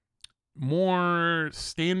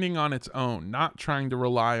standing on its own, not trying to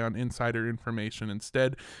rely on insider information,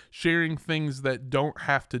 instead sharing things that don't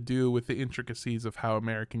have to do with the intricacies of how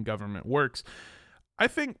American government works. I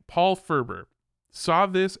think Paul Ferber saw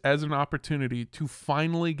this as an opportunity to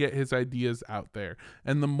finally get his ideas out there.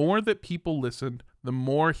 And the more that people listened, the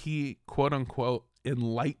more he, quote unquote,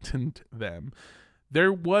 enlightened them.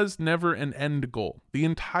 There was never an end goal. The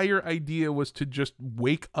entire idea was to just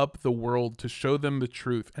wake up the world, to show them the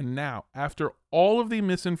truth. And now, after all of the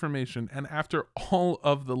misinformation and after all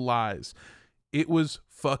of the lies, it was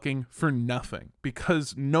fucking for nothing,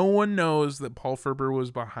 because no one knows that Paul Ferber was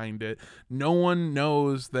behind it. No one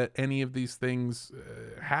knows that any of these things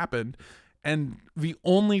happened. And the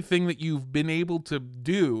only thing that you've been able to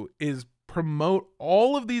do is promote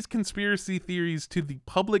all of these conspiracy theories to the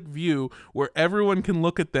public view, where everyone can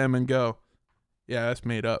look at them and go, yeah, that's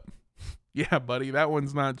made up. Yeah, buddy, that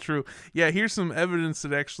one's not true. Yeah, here's some evidence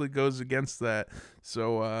that actually goes against that.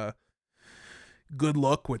 So good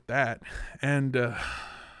luck with that. And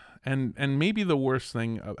maybe the worst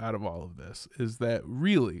thing out of all of this is that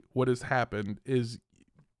really what has happened is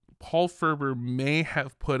Paul Ferber may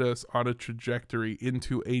have put us on a trajectory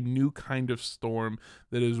into a new kind of storm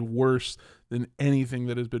that is worse than anything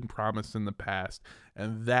that has been promised in the past.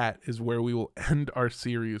 And that is where we will end our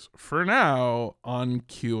series for now on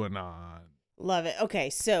QAnon. Love it.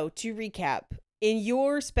 Okay, so to recap, in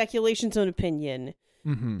your speculations and opinion,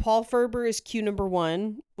 Paul Ferber is Q number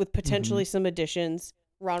 1 with potentially some additions.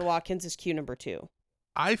 Ron Watkins is Q number 2.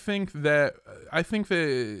 I think that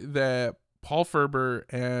Paul Ferber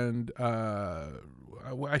and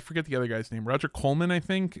I forget the other guy's name, Roger Coleman, I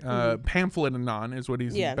think. Pamphlet Anon is what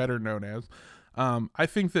he's better known as. I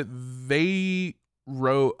think that they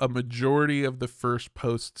wrote a majority of the first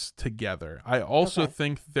posts together. I also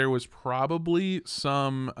think there was probably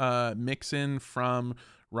some mix-in from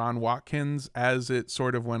Ron Watkins as it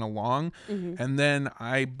sort of went along. And then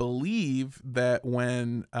I believe that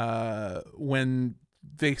when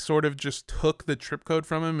they sort of just took the trip code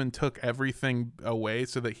from him and took everything away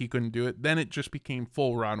so that he couldn't do it, then it just became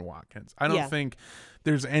full Ron Watkins. I don't think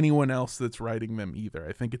there's anyone else that's writing them either.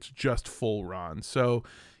 I think it's just full Ron. So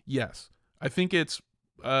yes, I think it's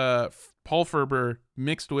Paul Ferber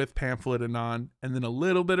mixed with Pamphlet Anon, and then a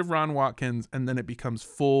little bit of Ron Watkins, and then it becomes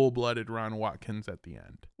full-blooded Ron Watkins at the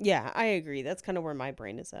end. Yeah, I agree. That's kind of where my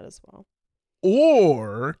brain is at as well.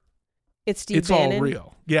 Or it's Steve it's Bannon all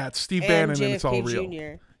real. Yeah, it's Steve and Bannon JFK and it's all real.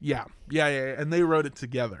 Jr. Yeah, and they wrote it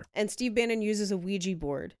together. And Steve Bannon uses a Ouija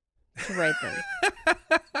board to write them.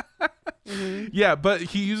 Mm-hmm. Yeah, but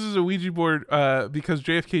he uses a Ouija board because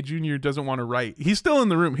JFK Jr. doesn't want to write. He's still in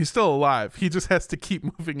the room. He's still alive. He just has to keep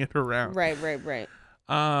moving it around. Right.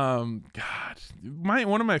 God,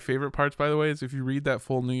 one of my favorite parts, by the way, is if you read that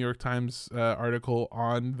full New York Times article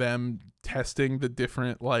on them testing the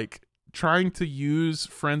different, like, trying to use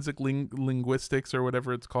forensic linguistics or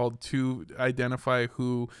whatever it's called to identify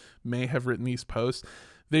who may have written these posts.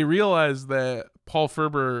 They realized that Paul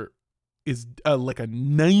Ferber is like a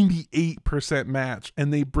 98% match,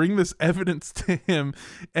 and they bring this evidence to him,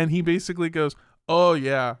 and he basically goes, oh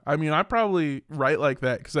yeah, I mean, I probably write like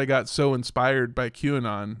that because I got so inspired by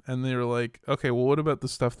QAnon. And they were like, okay, well, what about the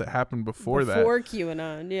stuff that happened before that? Before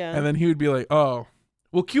QAnon, yeah. And then he would be like, oh,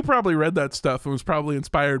 well, Q probably read that stuff and was probably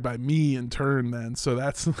inspired by me in turn then. So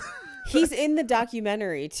that's... He's in the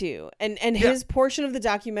documentary too. And his portion of the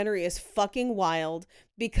documentary is fucking wild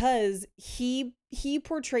because he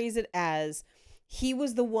portrays it as he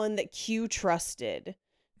was the one that Q trusted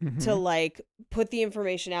to like put the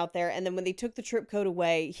information out there. And then when they took the trip code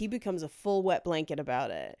away, he becomes a full wet blanket about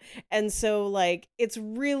it. And so like, it's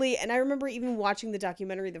really, and I remember even watching the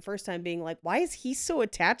documentary the first time being like, why is he so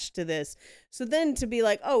attached to this? So then to be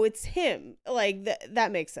like, oh, it's him. Like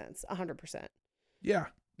that makes sense. 100%. Yeah.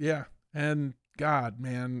 Yeah. And God,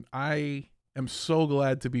 man, I am so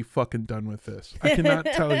glad to be fucking done with this. I cannot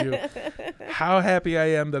tell you how happy I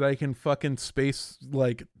am that I can fucking space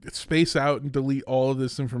out and delete all of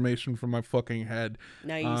this information from my fucking head.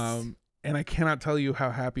 Nice. And I cannot tell you how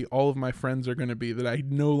happy all of my friends are going to be that I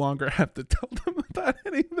no longer have to tell them about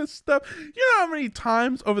any of this stuff. You know how many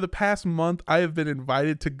times over the past month I have been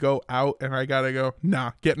invited to go out and I got to go,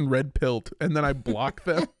 nah, getting red pilled. And then I block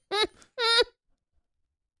them.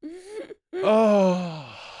 Oh,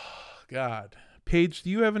 God. Paige, do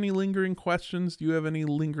you have any lingering questions? Do you have any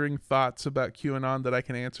lingering thoughts about QAnon that I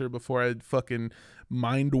can answer before I fucking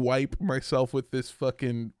mind wipe myself with this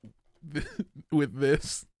fucking with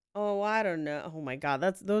this? Oh, I don't know. Oh my God,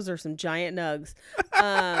 those are some giant nugs.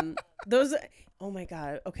 Oh my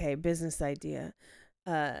God. Okay, business idea.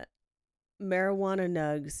 Marijuana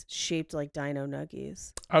nugs shaped like dino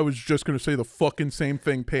nuggies. I was just gonna say the fucking same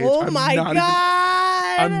thing, Paige. Oh my God.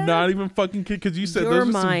 I'm not even fucking kidding because you said your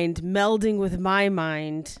mind melding with my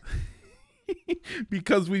mind.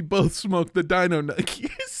 Because we both smoked the dino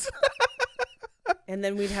nuggies. And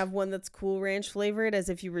then we'd have one that's Cool Ranch flavored, as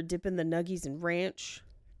if you were dipping the nuggies in ranch.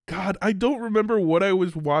 God, I don't remember what I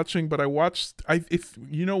was watching, but if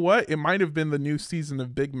you know what, it might have been the new season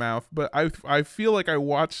of Big Mouth, but I feel like I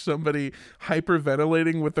watched somebody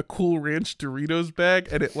hyperventilating with a Cool Ranch Doritos bag,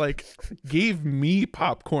 and it like gave me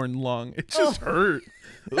popcorn lung. It just hurt.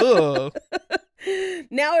 Ugh.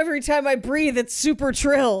 Now every time I breathe, it's super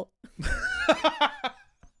trill.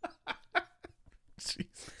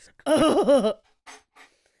 Jesus.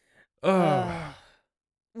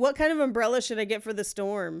 What kind of umbrella should I get for the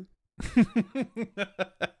storm?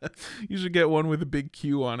 You should get one with a big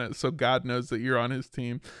Q on it so God knows that you're on his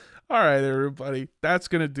team. All right, everybody. That's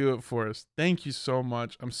going to do it for us. Thank you so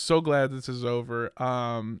much. I'm so glad this is over.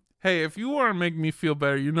 Hey, if you want to make me feel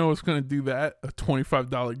better, you know what's going to do that? A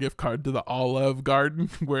 $25 gift card to the Olive Garden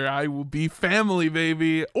where I will be family,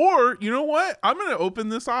 baby. Or, you know what? I'm going to open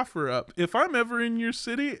this offer up. If I'm ever in your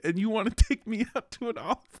city and you want to take me out to an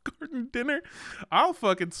Olive Garden dinner, I'll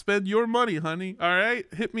fucking spend your money, honey. All right?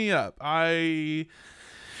 Hit me up. I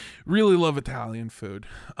really love Italian food.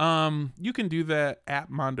 You can do that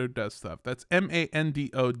at Mondo Does Stuff. That's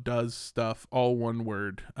MANDO Does Stuff, all one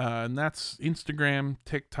word. And that's Instagram,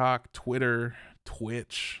 TikTok, Twitter,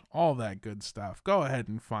 Twitch, all that good stuff. Go ahead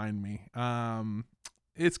and find me.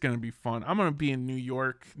 It's gonna be fun. I'm gonna be in New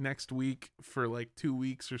York next week for like 2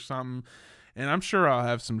 weeks or something, and I'm sure I'll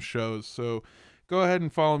have some shows. So Go ahead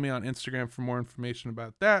and follow me on Instagram for more information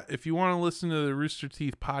about that. If you want to listen to the Rooster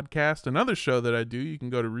Teeth podcast, another show that I do, you can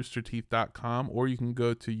go to roosterteeth.com or you can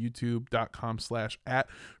go to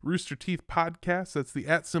youtube.com/@roosterteethpodcast. That's the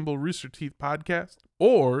 @ Rooster Teeth podcast.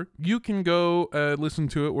 Or you can go listen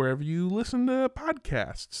to it wherever you listen to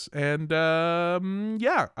podcasts. And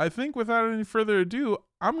yeah, I think without any further ado,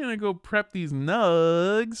 I'm going to go prep these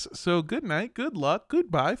nugs. So good night, good luck,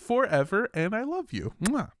 goodbye, forever, and I love you.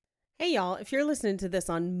 Mwah. Hey, y'all, if you're listening to this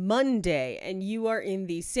on Monday and you are in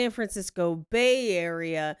the San Francisco Bay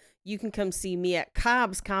Area, you can come see me at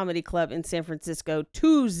Cobb's Comedy Club in San Francisco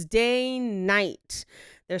Tuesday night.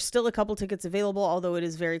 There's still a couple tickets available, although it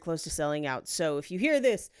is very close to selling out. So if you hear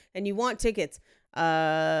this and you want tickets,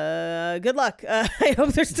 good luck. I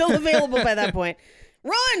hope they're still available by that point.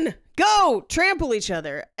 Run, go, trample each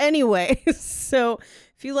other. Anyway, so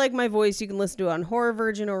if you like my voice, you can listen to it on Horror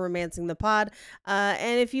Virgin or Romancing the Pod.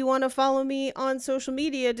 And if you want to follow me on social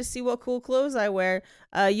media to see what cool clothes I wear,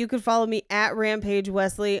 you can follow me at Rampage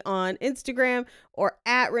Wesley on Instagram or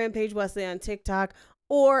at Rampage Wesley on TikTok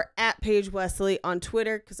or at Paige Wesley on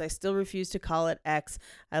Twitter because I still refuse to call it X.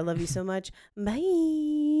 I love you so much. Bye.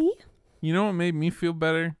 You know what made me feel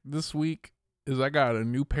better this week? Is I got a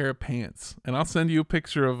new pair of pants, and I'll send you a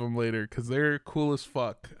picture of them later because they're cool as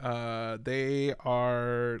fuck. They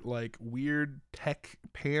are like weird tech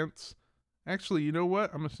pants. Actually, you know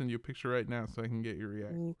what? I'm gonna send you a picture right now so I can get your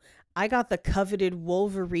reaction. I got the coveted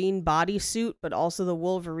Wolverine bodysuit, but also the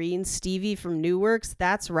Wolverine Stevie from New Works.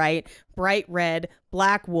 That's right. Bright red,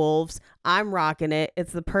 black wolves. I'm rocking it.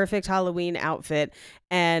 It's the perfect Halloween outfit.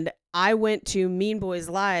 And I went to Mean Boys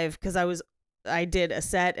Live because I did a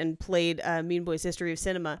set and played Mean Boys History of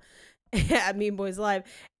Cinema at Mean Boys Live.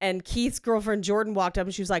 And Keith's girlfriend Jordan walked up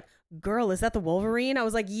and she was like, "Girl, is that the Wolverine?" I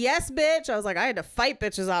was like, "Yes, bitch." I was like, I had to fight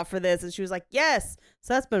bitches out for this. And she was like, "Yes."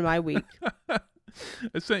 So that's been my week. I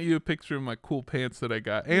sent you a picture of my cool pants that I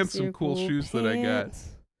got and some cool shoes that I got.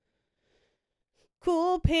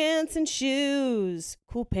 Cool pants and shoes.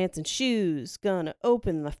 Cool pants and shoes. Gonna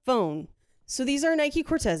open my phone. So these are Nike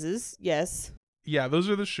Cortezes. Yes. Yeah, those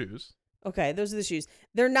are the shoes. Okay, those are the shoes.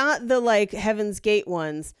 They're not the like Heaven's Gate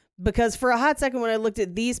ones because for a hot second when I looked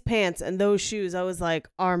at these pants and those shoes, I was like,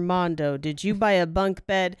 Armando, did you buy a bunk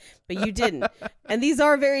bed? But you didn't. And these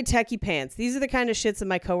are very techie pants. These are the kind of shits that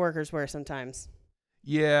my coworkers wear sometimes.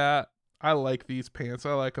 Yeah, I like these pants.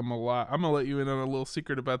 I like them a lot. I'm going to let you in on a little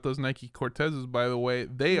secret about those Nike Cortezes, by the way.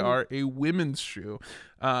 They are a women's shoe,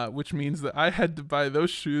 which means that I had to buy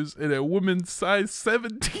those shoes in a woman's size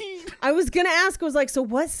 17. I was going to ask, I was like, so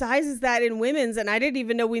what size is that in women's? And I didn't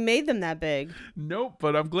even know we made them that big. Nope,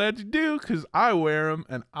 but I'm glad you do because I wear them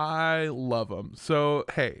and I love them. So,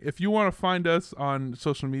 hey, if you want to find us on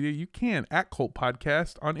social media, you can at Cult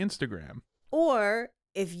Podcast on Instagram. Or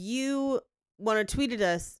if you want to tweet at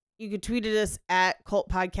us, you can tweet at us at Cult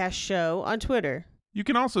Podcast Show on Twitter. You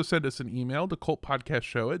can also send us an email to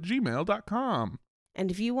cultpodcastshow@gmail.com.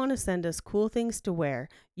 And if you want to send us cool things to wear,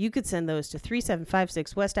 you could send those to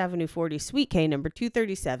 3756 West Avenue 40, Suite K, number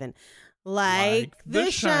 237. Like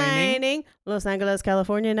The Shining, Los Angeles,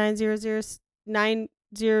 California,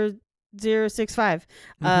 90065.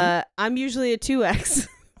 I'm usually a 2X.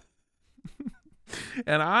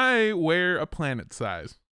 And I wear a planet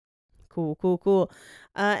size. Cool.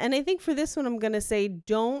 And I think for this one, I'm going to say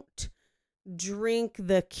don't drink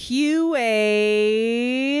the Q-Aid.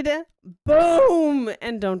 Boom!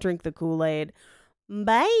 And don't drink the Kool-Aid.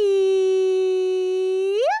 Bye!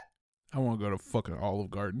 I want to go to fucking Olive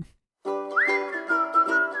Garden.